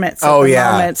performance at Oh, the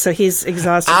yeah. moment, so he's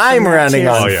exhausted. I'm from that, running too.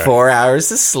 on Oh, yeah. 4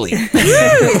 hours of sleep.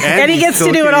 And he gets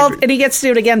to do it all, and he gets to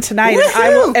do it again tonight.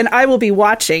 And I will be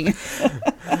watching.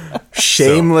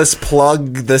 Shameless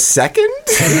plug the second.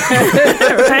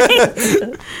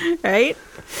 right?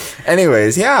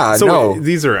 Anyways, yeah, So no.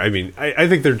 these are, I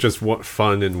think they're just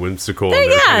fun and whimsical, and Yeah.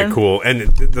 they're kind of cool. And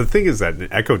the thing is that an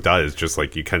Echo Dot is just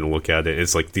like, you kind of look at it,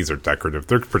 it's like, these are decorative.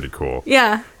 They're pretty cool.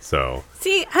 Yeah. So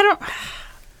See, I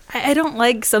don't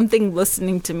like something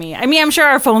listening to me. I mean, I'm sure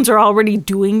our phones are already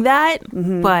doing that,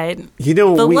 but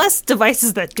the less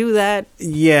devices that do that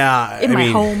yeah, in my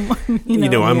home,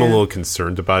 I'm a little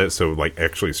concerned about it. So, like,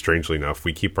 actually, strangely enough,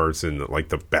 we keep ours in like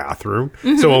the bathroom.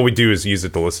 So all we do is use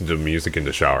it to listen to music in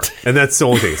the shower, and that's the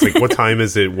only thing. It's like, what time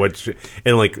is it? We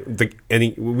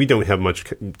don't have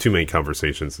too many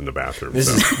conversations in the bathroom. This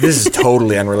so. is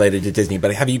totally unrelated to Disney,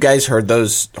 but have you guys heard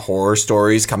those horror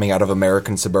stories coming out of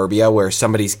American suburbia where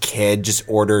somebody's kid just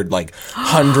ordered like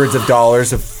hundreds of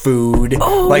dollars of food,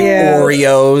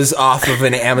 Oreos off of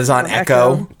an Amazon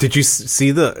Echo? Did you see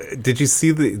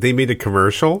they made a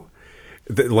commercial?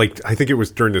 Like, I think it was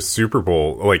during the Super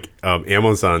Bowl, like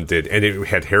Amazon did, and it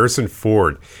had Harrison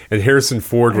Ford, and Harrison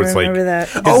Ford was like, remember that.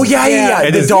 Oh yeah,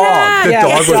 and the his dog. The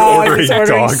dog was ordering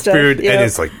dog stuff. food, Yep. and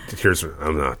it's like,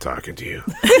 I'm not talking to you.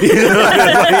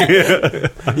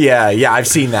 Yeah, I've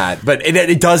seen that, but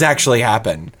it does actually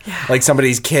happen. Like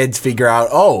somebody's kids figure out,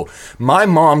 oh, my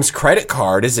mom's credit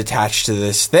card is attached to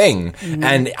this thing,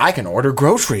 and I can order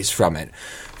groceries from it.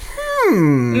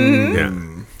 Yeah.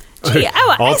 Gee,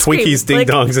 All ice cream, Twinkies, Ding like-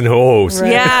 Dongs, and Ho-Hos.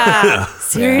 Yeah,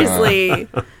 seriously.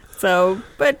 So,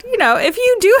 but if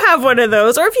you do have one of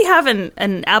those, or if you have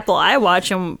an Apple iWatch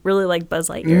and really like Buzz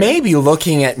Lightyear, Maybe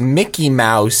looking at Mickey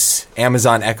Mouse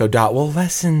Amazon Echo Dot will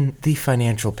lessen the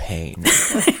financial pain.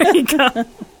 there you go.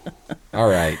 All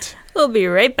right. We'll be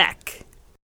right back.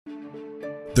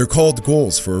 They're called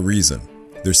goals for a reason.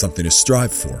 There's something to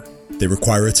strive for. They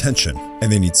require attention,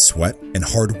 and they need sweat and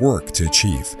hard work to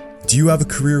achieve. Do you have a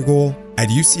career goal? At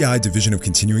UCI Division of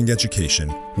Continuing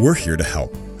Education, we're here to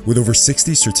help. With over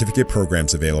 60 certificate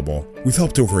programs available, we've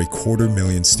helped over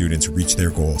 250,000 students reach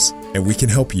their goals, and we can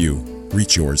help you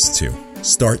reach yours too.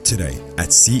 Start today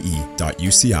at ce.uci.edu.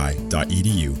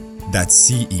 That's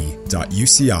ce.uci.edu.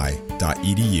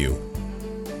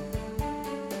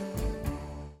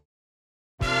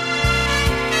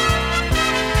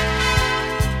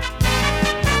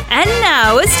 And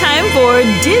now it's time for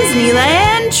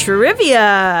Disneyland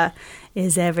Trivia.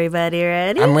 Is everybody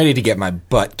ready? I'm ready to get my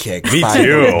butt kicked Me by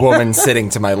too. the woman sitting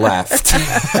to my left.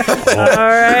 All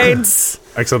right.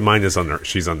 Except mine is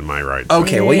she's on my right.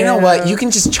 Okay, well, you know what? You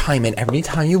can just chime in every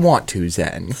time you want to,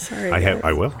 Zen.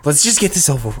 I will. Let's just get this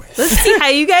over with. Let's see how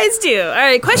you guys do. All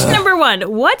right, question number 1.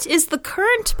 What is the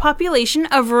current population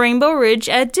of Rainbow Ridge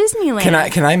at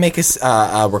Disneyland? Can I make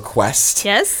a request?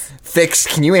 Yes? Fix,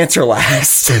 can you answer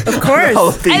last? Of course. All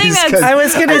of these, I think that's- 'cause- I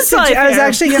was probably fair.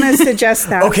 actually going to suggest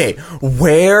that. Okay,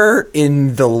 where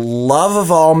in the love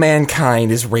of all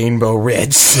mankind is Rainbow Ridge?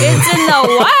 It's in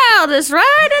the wildest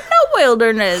right in the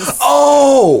wilderness.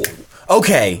 Oh,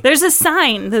 okay. There's a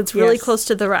sign that's really Yes. close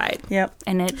to the ride. Yep.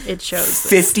 And it shows.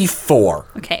 54.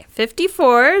 Okay,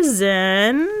 54.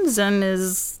 Zen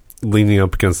is... Leaning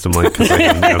up against the mic because I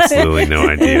have absolutely no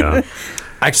idea.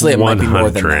 Actually, it might be more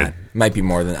than 100. that. Might be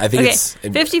more than. I think Okay, it's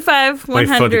 55, My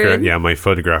 100. my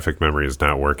photographic memory is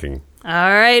not working. All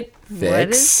right. What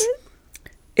Fix. is it?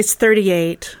 It's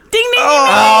 38. Ding, ding, ding.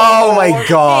 Oh my It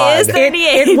god. is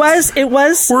 38. It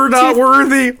was We're not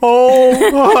worthy.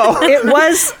 Oh, it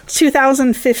was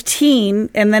 2015,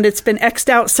 and then it's been X'd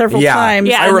out several Yeah. times.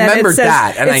 Yeah. I and then it remembered says-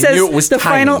 that, and I says knew it was the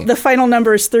tiny. final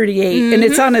number is 38, and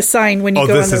it's on a sign when you oh,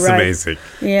 go on this the is ride. amazing.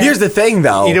 Yeah. Here's the thing,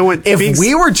 though. You know what, If being-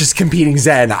 we were just competing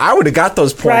Zen, I would have got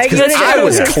those points Right, because you I would've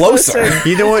was got closer.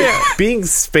 You know what? Being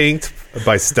spanked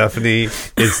by Stephanie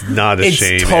is not a It's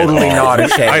shame. totally at all. not a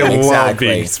shame. I love Exactly.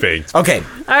 being spanked. Okay,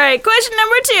 All right, question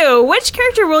number 2. Which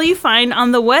character will you find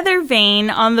on the weather vane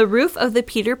on the roof of the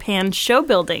Peter Pan show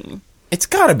building? it's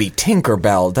got to be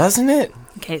Tinkerbell, doesn't it?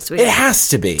 Okay, so we It got has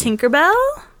to be. Tinkerbell.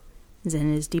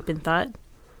 Zen is deep in thought.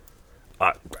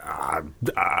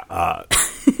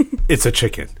 It's a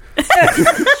chicken.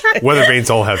 Weather vanes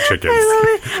all have chickens.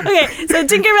 Okay, so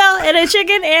Tinkerbell and a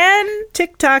chicken and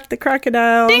TikTok, the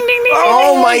crocodile. ding, ding, ding.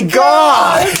 Oh my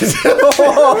god!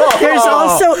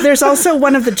 There's also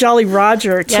one of the Jolly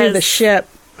Roger to Yes. the ship.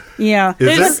 Yeah.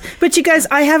 Is it? But you guys,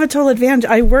 I have a total advantage.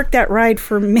 I worked that ride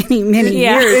for many, many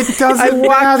Yeah. years. It doesn't I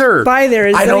walked matter. by there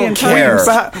a I don't zillion care.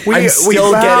 times. I'm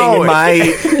still getting in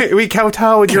my. we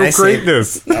kowtow at I your say-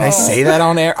 greatness. Can I say that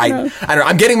on air? I don't know.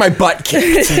 I'm getting my butt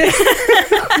kicked.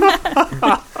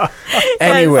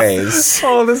 Anyways,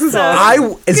 Oh, this is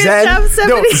awesome. Zen. job,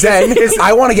 No, Zen.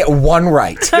 I want to get one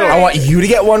right. I want you to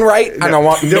get one right, and I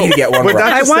want me to get one But not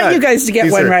right. I just want that. you guys to get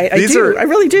These one are- right. I these do. are- I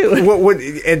really do. What,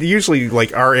 and usually,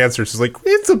 like, our answers is like,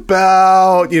 it's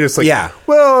about, it's like, Yeah.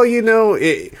 well,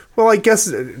 I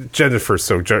guess Jennifer's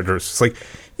so generous. It's like,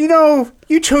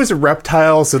 you chose a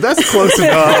reptile, so that's close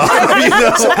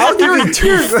enough. So I'll give you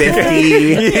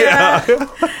 250. Yeah.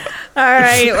 All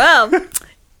right, well,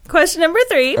 question number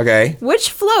 3. Okay. Which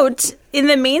float in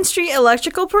the Main Street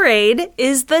Electrical Parade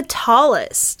is the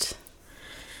tallest?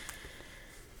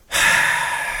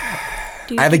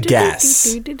 I have a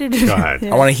guess. Go ahead.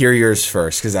 I want to hear yours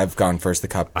first because I've gone first.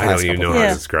 I don't even know how Yeah.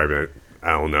 to describe it.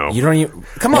 I don't know. You don't even.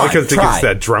 Come All on, I can think try. is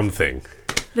that drum thing.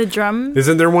 The drum?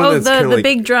 Isn't there one Oh, that's the kind of like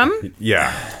big drum?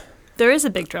 Yeah. There is a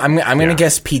big drum. I'm going to Yeah.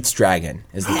 guess Pete's Dragon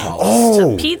is the tallest.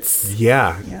 Oh, Pete's.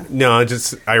 yeah. No, I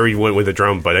already went with the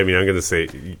drum, but I mean, I'm going to say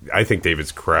I think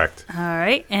David's correct. All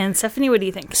right, and Stephanie, what do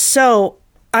you think? So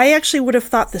I actually would have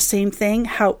thought the same thing.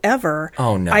 However,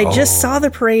 Oh, no. I just saw the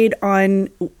parade on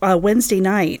Wednesday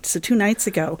night, so 2 nights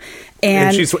ago, And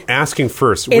and she's asking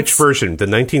first, which It's- version? The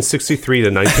 1963 to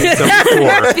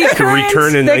 1974, the current-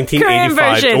 return in the 1985,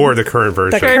 current version. or the current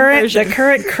version? version. the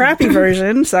current crappy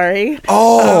version. Sorry.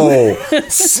 Oh,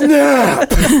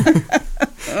 snap!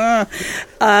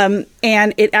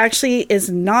 And it actually is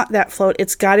not that float.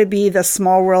 It's got to be the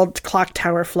Small World Clock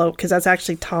Tower float because that's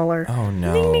actually taller. Oh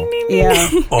no! Yeah.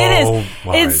 Oh,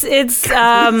 my. It's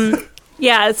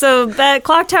yeah, so that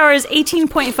clock tower is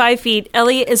 18.5 feet.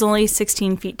 Elliot is only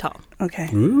 16 feet tall. Okay.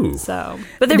 Ooh. So,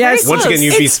 but they're Yes. very Once close. again,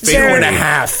 you'd be It's spacing.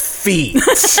 2.5 feet.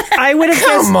 I would have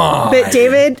guessed. Come on. But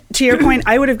David, to your point,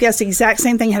 I would have guessed the exact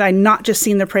same thing had I not just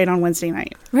seen the parade on Wednesday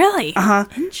night. Really?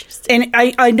 Interesting.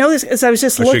 And I know this because I was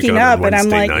just I should've looking gone on up, and I'm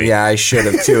Wednesday like, night. Yeah, I should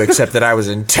have too, except that I was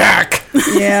in tech.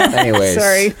 yeah. Anyways.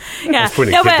 Sorry. Yeah. put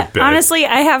a No, kid to but bed. honestly,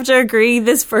 I have to agree.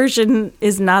 This version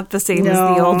is not the same as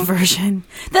the No. old version.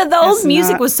 The old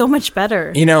music not. was so much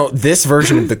better. You know, this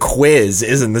version of the quiz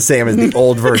isn't the same as the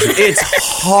old version. It's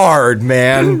hard,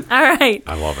 man. All right.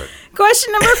 I love it.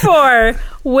 Question number 4.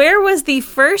 Where was the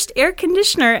first air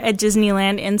conditioner at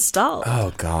Disneyland installed?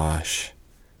 Oh, gosh.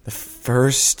 The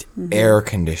first air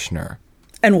conditioner.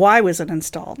 And why was it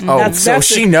installed? Oh,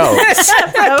 she knows.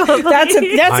 That's an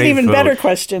I even vote better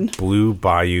question. Blue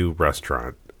Bayou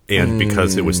Restaurant. And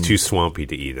because it was too swampy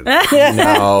to eat in.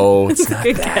 No, it's not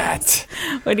Good that. guess.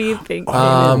 What do you think?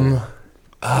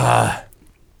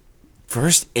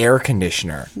 First air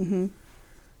conditioner. Mm-hmm.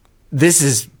 This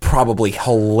is probably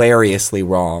hilariously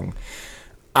wrong.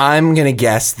 I'm going to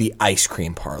guess the ice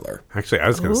cream parlor. Actually, I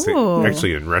was going to say, Ooh.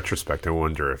 actually, in retrospect, I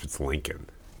wonder if it's Lincoln.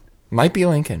 Might be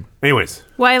Lincoln. Anyways,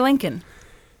 Why Lincoln?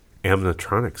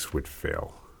 animatronics would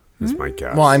fail, is my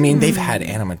guess. Well, I mean, they've had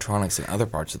animatronics in other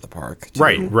parts of the park.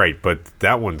 too. Right, but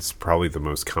that one's probably the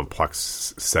most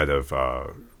complex set of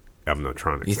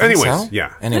animatronics. You think Anyways, so?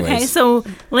 yeah. Anyways, Okay, so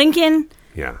Lincoln.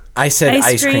 Yeah. I said Ice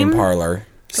ice cream cream? parlor.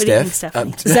 What do you think, Steph?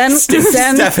 Stephanie?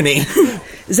 Zen Stephanie.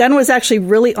 Zen was actually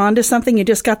really onto something. You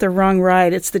just got the wrong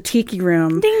ride. It's the Tiki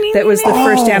Room Ding, ding, that was the ding.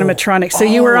 first animatronic. So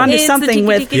you were onto It's the something Tiki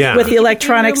with Tiki Yeah. with the Tiki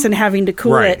electronics Room. and having to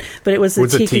cool Right. it, but it was the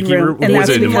Was it Tiki Tiki Room, Room? and Was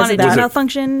that's it- because wanted of to that.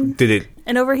 malfunction Did it?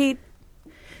 and overheat.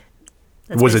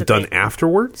 That's Was it done basically-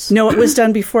 afterwards? No, it was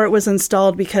done before it was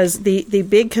installed because the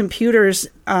big computers,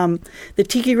 the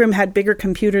Tiki Room had bigger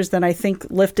computers than I think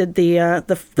lifted the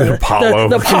Apollo.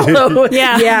 The Apollo.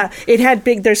 Yeah. yeah. It had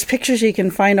big. There's pictures you can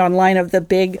find online of the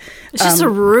big. It's just a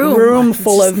room. It's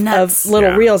full just of nuts.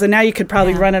 little Yeah. reels, and now you could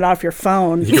probably run it off your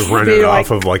phone. You could run Be it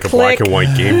off of like a black click, and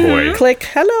white Game Boy. Click.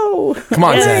 Hello. Come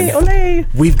on, Olé, Zen. olé.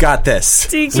 We've got this.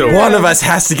 Tiki So- Room. One of us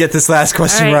has to get this last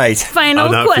question All right. Final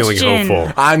I'm not question. feeling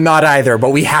hopeful. I'm not either, but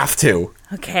we have to.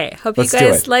 Okay, hope Let's you do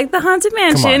guys it. like the Haunted Come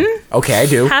Mansion. on. Okay, I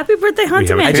do. Happy birthday, We Haunted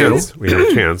have a Mansion. chance. We have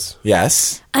a chance.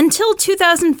 Yes. Until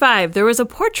 2005, there was a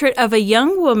portrait of a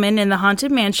young woman in the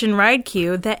Haunted Mansion ride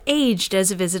queue that aged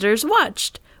as visitors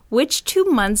watched. Which 2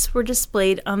 months were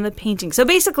displayed on the painting? So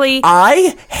basically,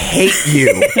 I hate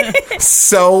you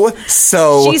so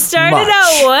she started much.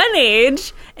 out one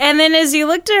age, and then as you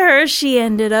looked at her, she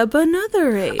ended up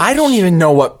another age. I don't even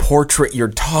know what portrait you're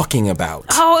talking about.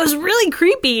 Oh, it was really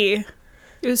creepy.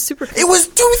 It was super creepy. It was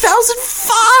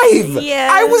 2005. Yeah.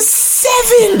 I was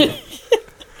 7.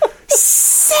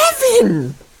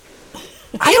 7.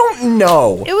 I don't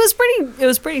know. It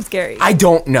was pretty scary. I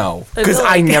don't know because feel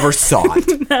I like- never saw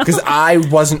it because I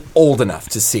wasn't old enough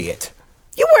to see it.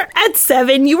 You were at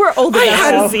 7. You were old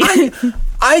enough to see.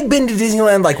 I'd been to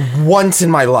Disneyland like once in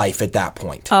my life at that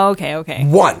point. Oh, okay.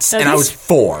 Once, and I was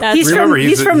 4. That's- He's Remember,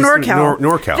 he's from NorCal.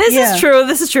 NorCal. This Yeah. is true.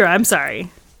 This is true. I'm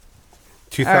sorry.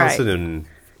 2000 and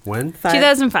when?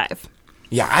 2005.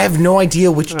 Yeah, I have no idea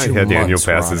which I 2 had months annual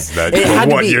were on passes it. that- It had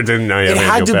to what be- year didn't I have It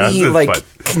had annual to be passes, like but-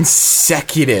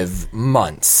 consecutive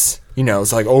months. You know,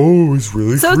 it's like, oh, it's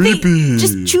really So creepy.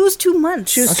 just choose 2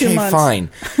 months. Choose Okay, 2 months. fine.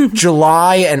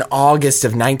 July and August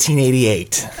of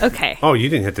 1988. Okay. Oh, you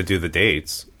didn't have to do the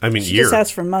dates. I mean, She year. just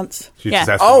asked for months. She Yeah.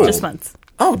 just asked Oh. for Just months.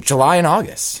 Oh, July and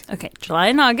August. Okay. July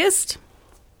and August.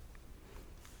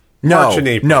 No, March and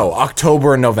April. no,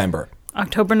 October and November.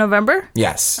 October, November.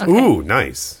 Yes. Ooh,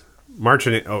 nice. March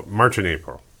and April.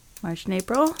 March and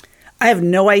April. I have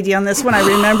no idea on this one. I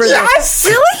remember Yes!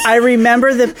 I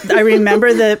remember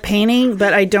the painting,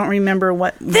 but I don't remember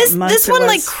what This month this it one was.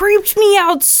 like creeped me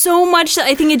out so much that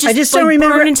I think it just I just like, don't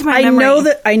remember. burned into my I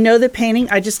memory. know the painting.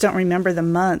 I just don't remember the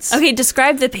months. Okay,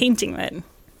 describe the painting then.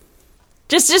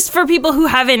 Just for people who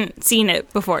haven't seen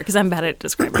it before, because I'm bad at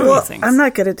describing Well, these things. I'm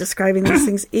not good at describing these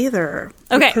things either.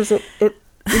 Okay. Because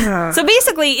yeah. So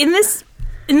basically, in this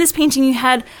painting, you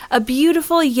had a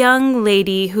beautiful young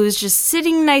lady who's just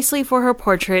sitting nicely for her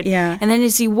portrait. Yeah. And then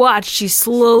as you watch, she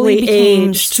slowly They became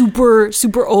aged.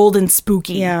 super old and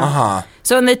spooky. Yeah. Uh-huh.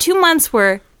 So in the 2 months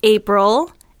were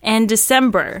April and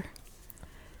December.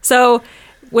 So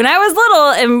when I was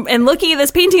little and looking at this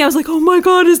painting, I was like, "Oh my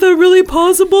god, is that really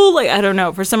possible?" Like I don't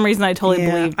know. For some reason, I totally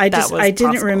Yeah. believed I that was didn't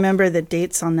possible. remember the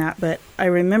dates on that, but I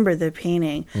remember the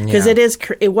painting because it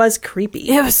was creepy.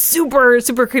 It was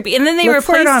super creepy. And then they Look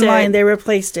for replaced it online. it. They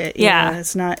replaced it. Yeah.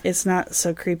 It's not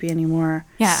so creepy anymore.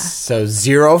 Yeah. So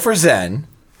 0 for Zen.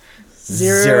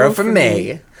 0 for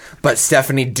me. But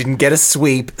Stephanie didn't get a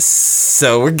sweep,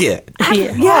 so we're good.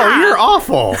 Yeah. Oh, you're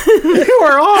awful. You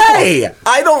are awful. Hey,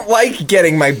 I don't like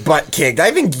getting my butt kicked.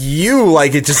 I think you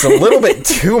like it just a little bit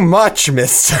too much,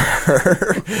 mister.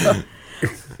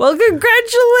 Well,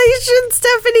 congratulations,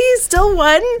 Stephanie. Still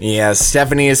won. Yeah,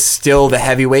 Stephanie is still the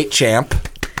heavyweight champ.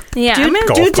 Yeah. Dude, I'm in-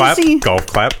 Golf clap. Disney- Golf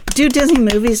clap. Do Disney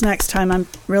movies next time. I'm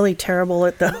really terrible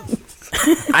at those.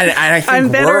 I I'm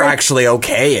think better- we're actually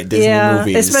okay at Disney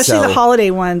movies. especially so. the holiday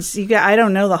ones. I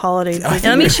don't know the holiday.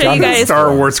 Let me show you guys.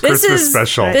 Star Wars This Christmas is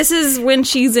special. This is when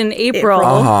she's in April.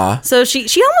 Uh-huh. So she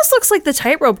almost looks like the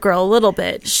Tightrope Girl a little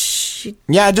bit.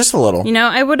 Yeah, just a little. You know,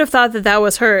 I would have thought that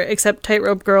was her, except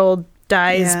Tightrope Girl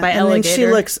dies by and alligator. then she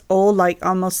looks old, like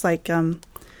almost like Where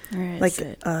is like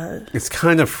it? It's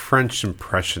kind of French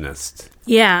impressionist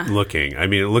Yeah. looking. I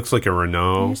mean, it looks like a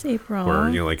Renault Here's April. or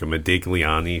like a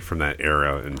Modigliani from that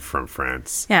era and from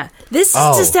France. Yeah. This is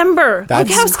Oh, December. Look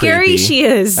that's how scary creepy. she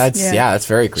is. That's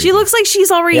very creepy. She looks like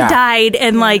she's already Yeah. died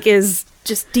and like is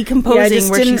just decomposing I just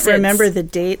where she didn't sits. remember the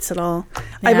dates at all.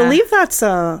 I Yeah. believe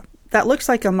that looks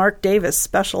like a Mark Davis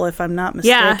special, if I'm not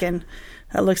Yeah. mistaken.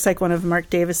 That looks like one of Mark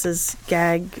Davis's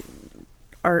gag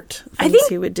art I things think-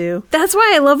 he would do. That's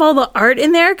why I love all the art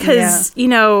in there because, you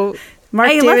know, Mark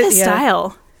I love Davis- his yeah.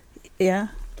 style. Yeah.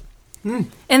 And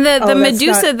the Oh, that's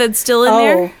Medusa not- that's still in Oh,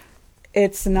 there.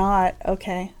 it's not.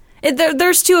 Okay.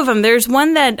 There's two of them. There's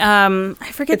one that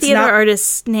I forget It's the other not-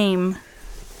 artist's name,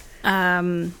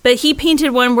 but he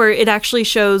painted one where it actually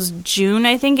shows June,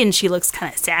 I think, and she looks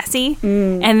kind of sassy.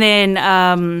 And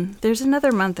then there's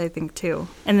another month, I think, too,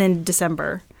 and then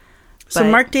December. So But-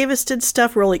 Mark Davis did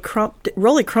stuff. Rolly Crump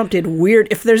did weird.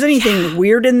 If there's anything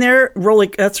weird in there,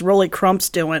 that's Rolly Crump's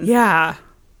doing. Yeah,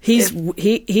 He's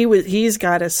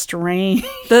got a strange.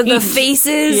 the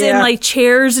faces and Yeah. like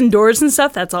chairs and doors and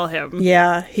stuff. That's all him.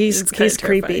 Yeah, he's It's kinda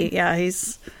creepy. terrifying. Yeah,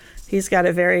 he's got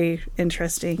a very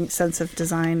interesting sense of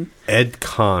design. Ed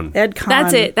Kahn. Ed Kahn.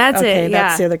 That's it, that's okay, it,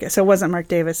 That's yeah. the other guy. So it wasn't Mark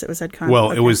Davis. It was Ed Kahn. Well,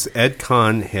 Okay. it was Ed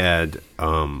Kahn had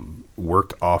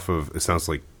worked off of, it sounds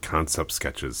like concept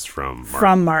sketches from Mark.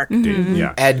 from Mark. Mm-hmm.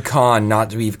 Yeah. Ed Kahn, not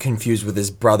to be confused with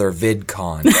his brother Vid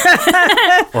Kahn,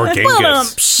 Or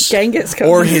Genghis. Genghis Khan.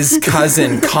 or his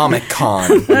cousin Comic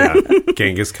Con. Yeah.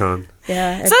 Genghis Khan.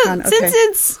 yeah, Ed So Kahn. Okay. since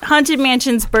it's Haunted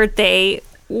Mansion's birthday,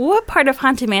 what part of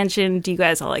Haunted Mansion do you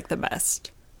guys all like the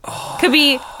best? Could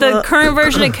be the current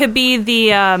version. It could be the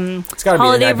It's got to be the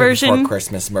holiday Nightmare version. Before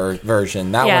Christmas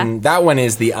version. That Yeah. one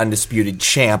is the undisputed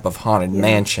champ of haunted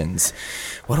mansions.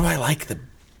 What do I like the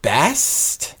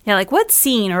best? Yeah, like what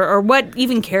scene or what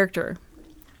even character?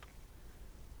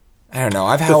 I don't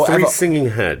know. The three singing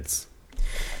heads.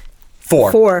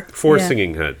 four. Four Yeah.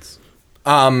 singing heads.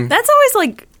 That's always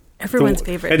like everyone's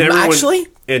favorite. And everyone, Actually?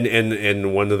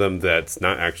 and one of them that's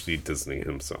not actually Disney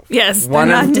himself. yes, One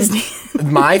they're not of- Disney.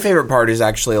 My favorite part is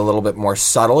actually a little bit more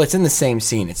subtle. It's in the same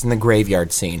scene. It's in the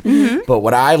graveyard scene. Mm-hmm. But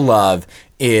what I love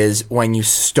is when you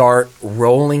start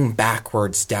rolling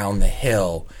backwards down the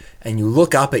hill and you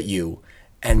look up at you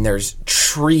and there's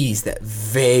trees that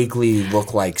vaguely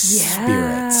look like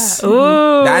spirits.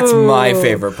 Ooh. That's my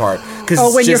favorite part. 'Cause Oh,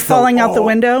 it's when you're just falling out the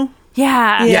window.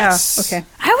 Yeah. Yes. Okay.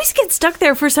 I always get stuck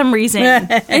there for some reason.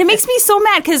 And it makes me so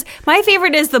mad because my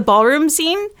favorite is the ballroom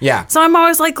scene. Yeah. So I'm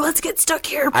always like, let's get stuck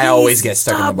here. I please always get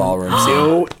stuck in the stop." ballroom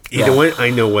scene. You know what? I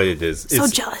know what it is. So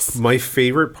jealous. My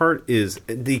favorite part is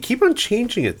they keep on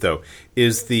changing it though.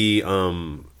 Is the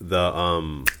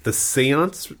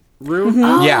seance room?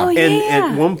 Oh, Yeah. And yeah.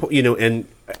 at one point, and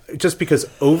just because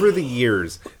over the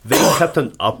years they kept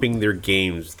on upping their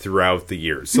games throughout the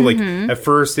years. So like at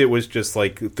first it was just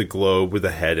like the globe with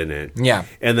a head in it. Yeah.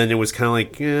 And then it was kind of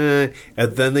like,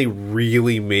 and then they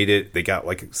really made it. They got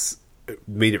like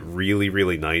made it really,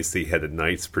 really nice. They had a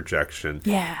nice projection.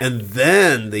 Yeah. And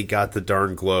then they got the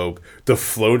darn globe to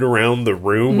float around the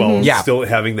room while Yeah. still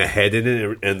having the head in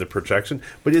it and the projection.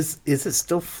 But is it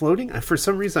still floating? For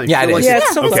some reason, I Yeah, feel it like is. Yeah,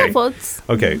 it's still It's okay. still floats.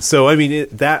 Okay, so I mean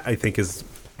that I think is,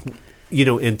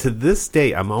 and to this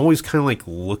day I'm always kind of like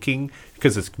looking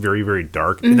because it's very, very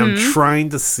dark, and I'm trying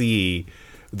to see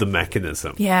the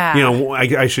mechanism. Yeah.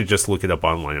 I should just look it up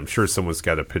online. I'm sure someone's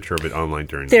got a picture of it online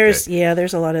during There's the day.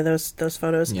 there's a lot of those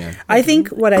photos. Yeah. I think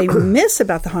what I miss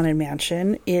about the Haunted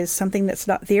Mansion is something that's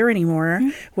not there anymore,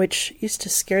 which used to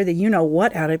scare the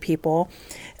what out of people.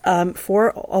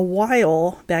 For a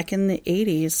while back in the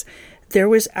 80s, there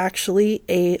was actually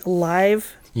a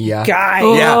live guy.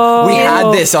 Yeah. We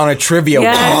had this on a trivia.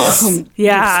 Yes.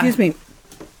 Yeah. Excuse me.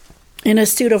 in a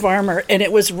suit of armor, and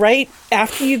it was right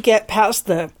after you get past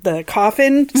the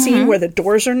coffin scene where the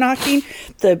doors are knocking.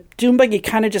 The dune buggy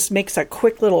kind of just makes a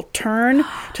quick little turn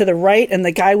to the right, and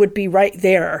the guy would be right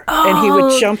there, and he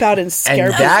would jump out and scare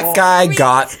And people. that guy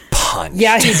got punched.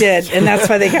 Yeah, he did, and that's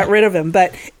why they got rid of him.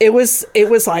 But it was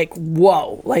like,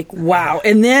 whoa, like wow.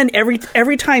 And then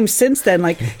every time since then,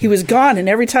 like he was gone, and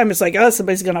every time it's like, oh,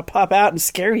 somebody's gonna pop out and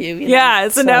scare you. You know? Yeah,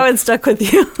 so now it's stuck with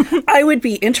you. I would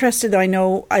be interested, though. I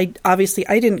know obviously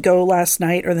I didn't go last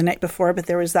night or the night before, but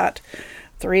there was that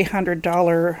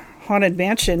 $300 Haunted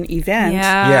Mansion event.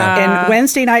 Yeah. And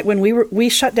Wednesday night when we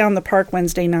shut down the park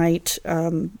Wednesday night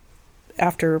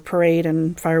after parade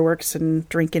and fireworks and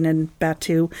drinking and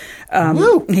Batu.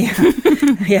 Woo!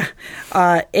 Yeah.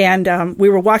 And we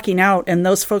were walking out, and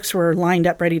those folks were lined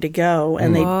up ready to go,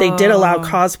 and they did allow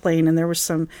cosplaying, and there was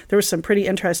some pretty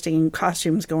interesting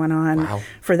costumes going on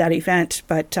for that event.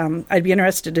 But I'd be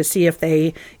interested to see if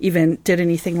they even did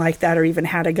anything like that, or even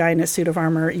had a guy in a suit of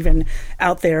armor even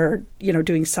out there,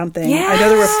 doing something. Yeah. I know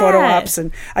there were photo ops,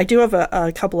 and I do have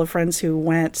a couple of friends who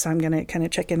went, so I'm going to kind of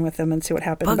check in with them and see what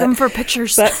happened. Bug them for pictures.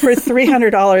 But for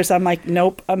 $300, I'm like,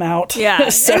 nope, I'm out. Yeah.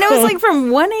 So- And it was like from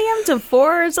 1 a.m. to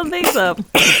 4 or something. So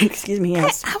excuse me,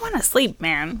 yes. I want to sleep,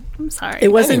 man. I'm sorry.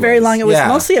 It wasn't very long. It was yeah.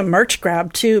 mostly a merch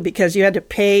grab, too, because you had to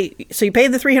pay. So you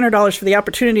paid the $300 for the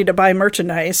opportunity to buy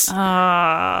merchandise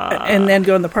and then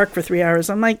go in the park for 3 hours.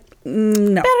 I'm like,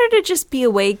 no. Better to just be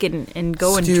awake and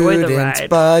go enjoy the Student ride.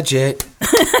 budget.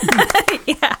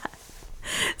 Yeah.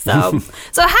 So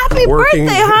happy birthday,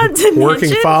 Haunted Working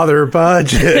Mansion. father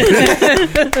budget.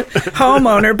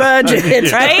 Homeowner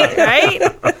budget. Right?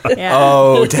 Yeah.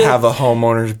 Oh, to have a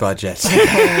homeowner's budget.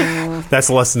 That's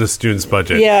less than a student's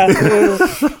budget. Yeah.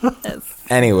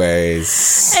 Anyways.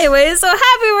 So happy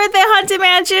birthday, Haunted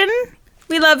Mansion.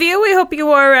 We love you. We hope you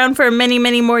are around for many,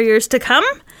 many more years to come.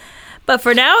 But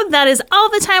for now, that is all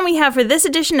the time we have for this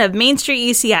edition of Main Street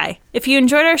UCI. If you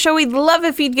enjoyed our show, we'd love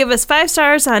if you'd give us 5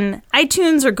 stars on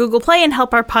iTunes or Google Play and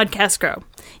help our podcast grow.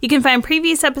 You can find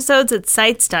previous episodes at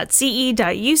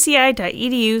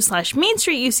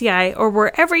sites.ce.uci.edu/MainStreetUCI or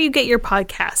wherever you get your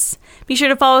podcasts. Be sure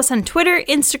to follow us on Twitter,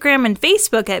 Instagram, and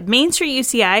Facebook at Main Street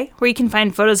UCI, where you can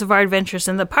find photos of our adventures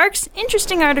in the parks,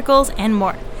 interesting articles, and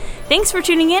more. Thanks for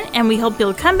tuning in, and we hope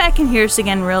you'll come back and hear us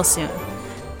again real soon.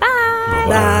 Bye!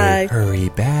 Bye. Hurry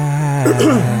back.